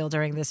having to deal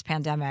during this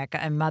pandemic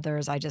and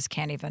mothers, I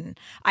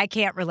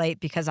can't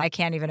relate because I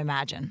can't even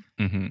imagine.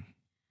 Mm-hmm.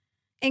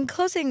 In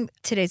closing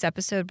today's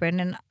episode,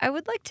 Brandon, I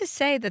would like to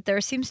say that there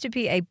seems to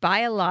be a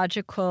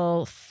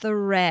biological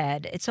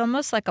thread. It's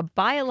almost like a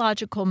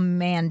biological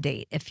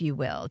mandate, if you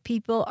will.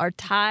 People are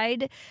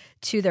tied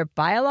to their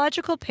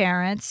biological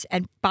parents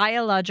and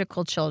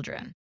biological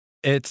children.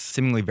 It's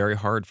seemingly very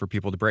hard for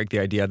people to break the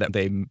idea that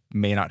they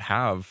may not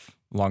have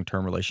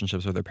long-term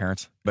relationships with their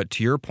parents. But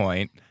to your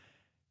point,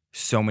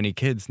 so many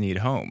kids need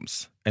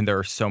homes. And there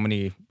are so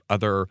many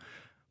other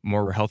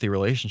more healthy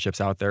relationships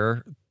out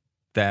there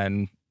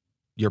than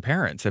your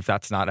parents. If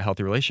that's not a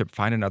healthy relationship,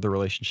 find another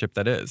relationship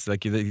that is.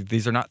 Like,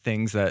 these are not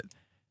things that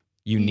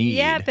you need.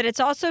 Yeah, but it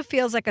also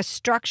feels like a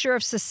structure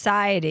of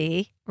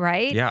society,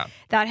 right? Yeah.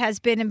 That has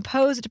been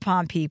imposed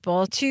upon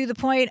people to the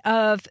point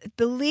of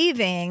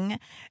believing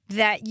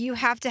that you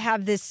have to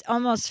have this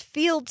almost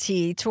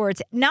fealty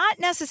towards not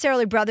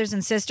necessarily brothers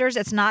and sisters.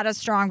 It's not as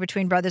strong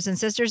between brothers and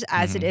sisters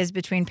as it is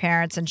between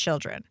parents and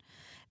children.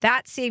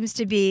 That seems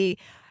to be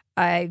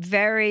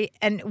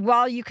and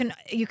while you can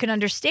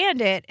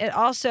understand it,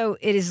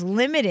 it is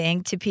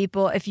limiting to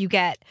people if you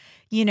get,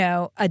 you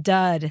know, a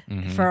dud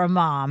for a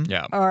mom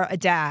or a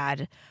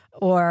dad.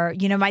 Or,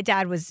 you know, my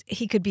dad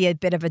he could be a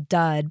bit of a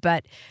dud,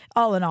 but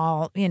all in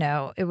all, you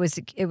know, it was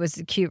a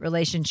cute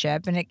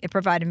relationship and it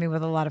provided me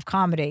with a lot of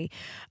comedy.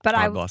 But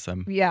God bless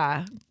him.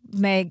 Yeah.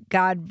 May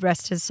God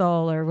rest his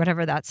soul, or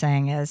whatever that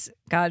saying is.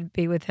 God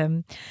be with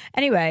him.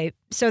 Anyway,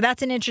 so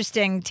that's an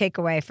interesting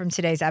takeaway from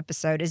today's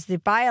episode is the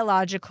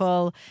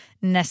biological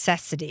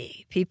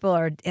necessity. People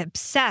are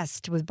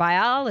obsessed with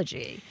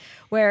biology.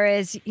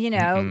 Whereas, you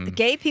know,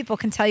 gay people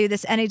can tell you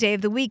this any day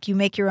of the week. You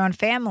make your own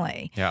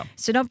family. Yeah.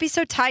 So don't be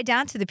so tied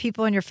down to the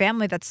people in your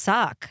family that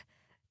suck.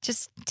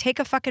 Just take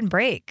a fucking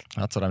break.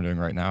 That's what I'm doing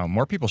right now.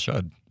 More people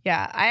should.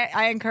 Yeah,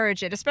 I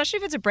encourage it, especially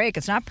if it's a break.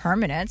 It's not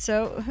permanent,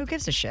 so who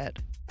gives a shit?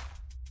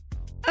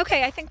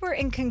 Okay, I think we're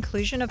in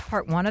conclusion of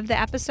part 1 of the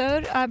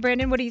episode.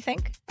 Brandon, what do you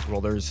think?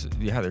 Well, there's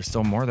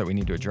still more that we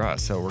need to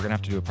address, so we're going to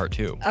have to do a part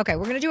 2. Okay,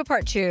 we're going to do a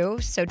part 2,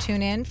 so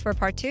tune in for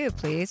part 2,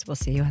 please. We'll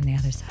see you on the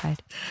other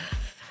side.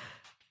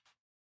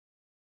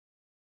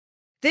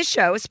 This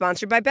show is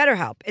sponsored by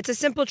BetterHelp. It's a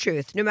simple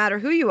truth. No matter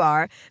who you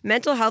are,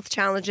 mental health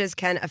challenges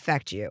can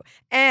affect you,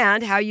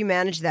 and how you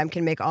manage them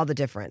can make all the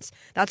difference.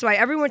 That's why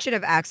everyone should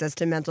have access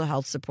to mental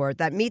health support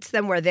that meets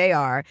them where they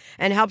are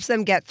and helps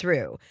them get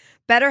through.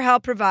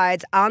 BetterHelp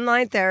provides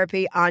online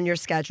therapy on your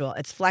schedule.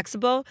 It's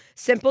flexible,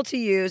 simple to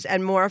use,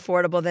 and more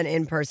affordable than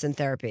in-person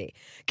therapy.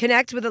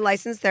 Connect with a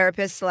licensed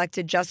therapist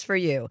selected just for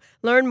you.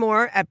 Learn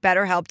more at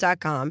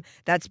BetterHelp.com.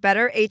 That's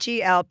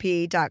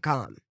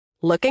BetterHelp.com.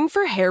 Looking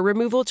for hair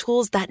removal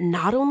tools that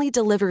not only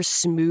deliver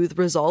smooth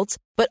results,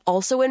 but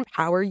also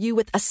empower you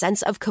with a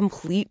sense of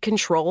complete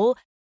control?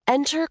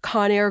 Enter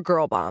Conair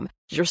Girl Bomb,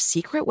 your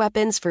secret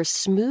weapons for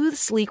smooth,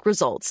 sleek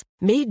results,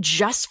 made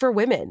just for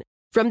women.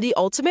 From the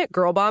ultimate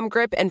Girl Bomb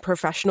grip and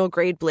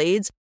professional-grade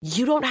blades,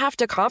 you don't have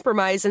to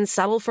compromise and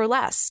settle for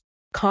less.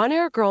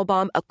 Conair Girl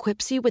Bomb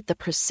equips you with the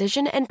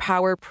precision and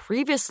power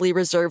previously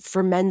reserved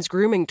for men's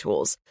grooming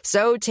tools.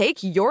 So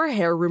take your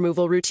hair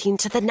removal routine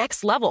to the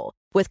next level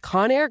with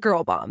Conair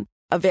Girl Bomb.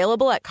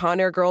 Available at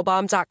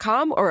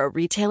ConairGirlBomb.com or a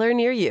retailer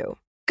near you.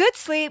 Good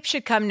sleep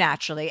should come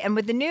naturally, and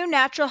with the new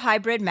Natural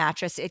Hybrid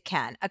mattress, it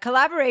can. A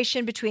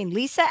collaboration between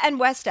Leesa and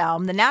West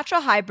Elm, the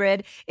Natural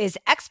Hybrid is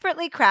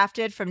expertly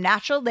crafted from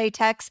natural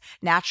latex,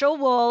 natural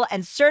wool,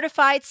 and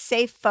certified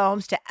safe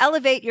foams to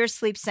elevate your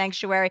sleep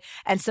sanctuary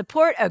and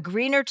support a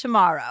greener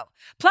tomorrow.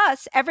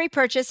 Plus, every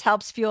purchase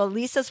helps fuel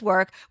Leesa's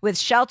work with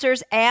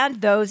shelters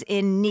and those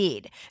in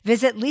need.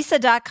 Visit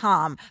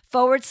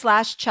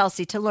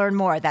Leesa.com/Chelsea to learn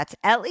more. That's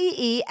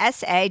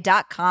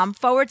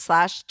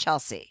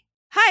LEESA.com/Chelsea.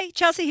 Hi,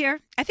 Chelsea here.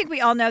 I think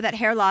we all know that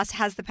hair loss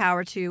has the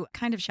power to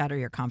kind of shatter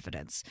your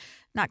confidence.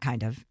 Not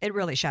kind of, it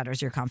really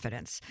shatters your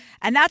confidence.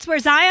 And that's where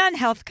Zion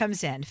Health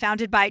comes in.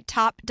 Founded by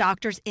top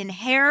doctors in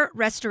hair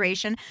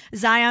restoration,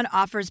 Zion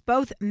offers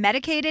both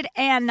medicated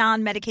and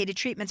non-medicated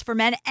treatments for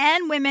men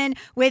and women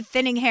with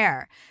thinning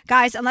hair.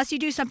 Guys, unless you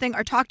do something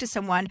or talk to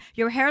someone,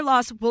 your hair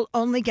loss will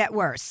only get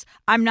worse.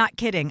 I'm not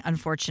kidding,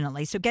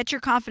 unfortunately. So get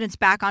your confidence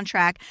back on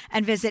track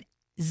and visit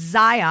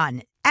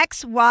Zion,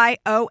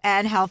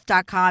 XYON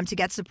health.com to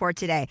get support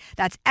today.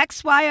 That's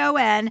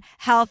XYON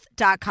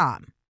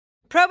health.com.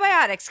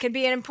 Probiotics can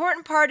be an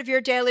important part of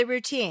your daily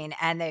routine,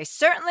 and they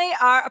certainly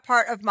are a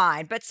part of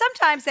mine, but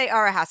sometimes they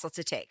are a hassle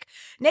to take.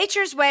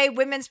 Nature's Way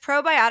Women's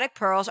Probiotic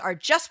Pearls are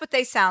just what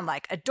they sound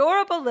like,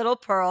 adorable little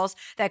pearls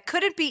that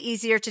couldn't be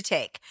easier to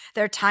take.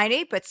 They're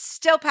tiny, but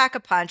still pack a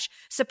punch,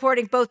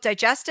 supporting both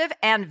digestive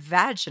and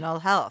vaginal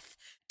health.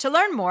 To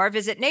learn more,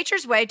 visit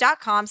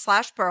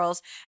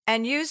naturesway.com/pearls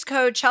and use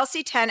code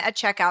Chelsea10 at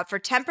checkout for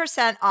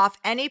 10% off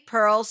any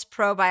Pearls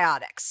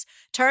probiotics.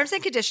 Terms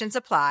and conditions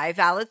apply,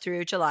 valid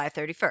through July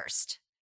 31st.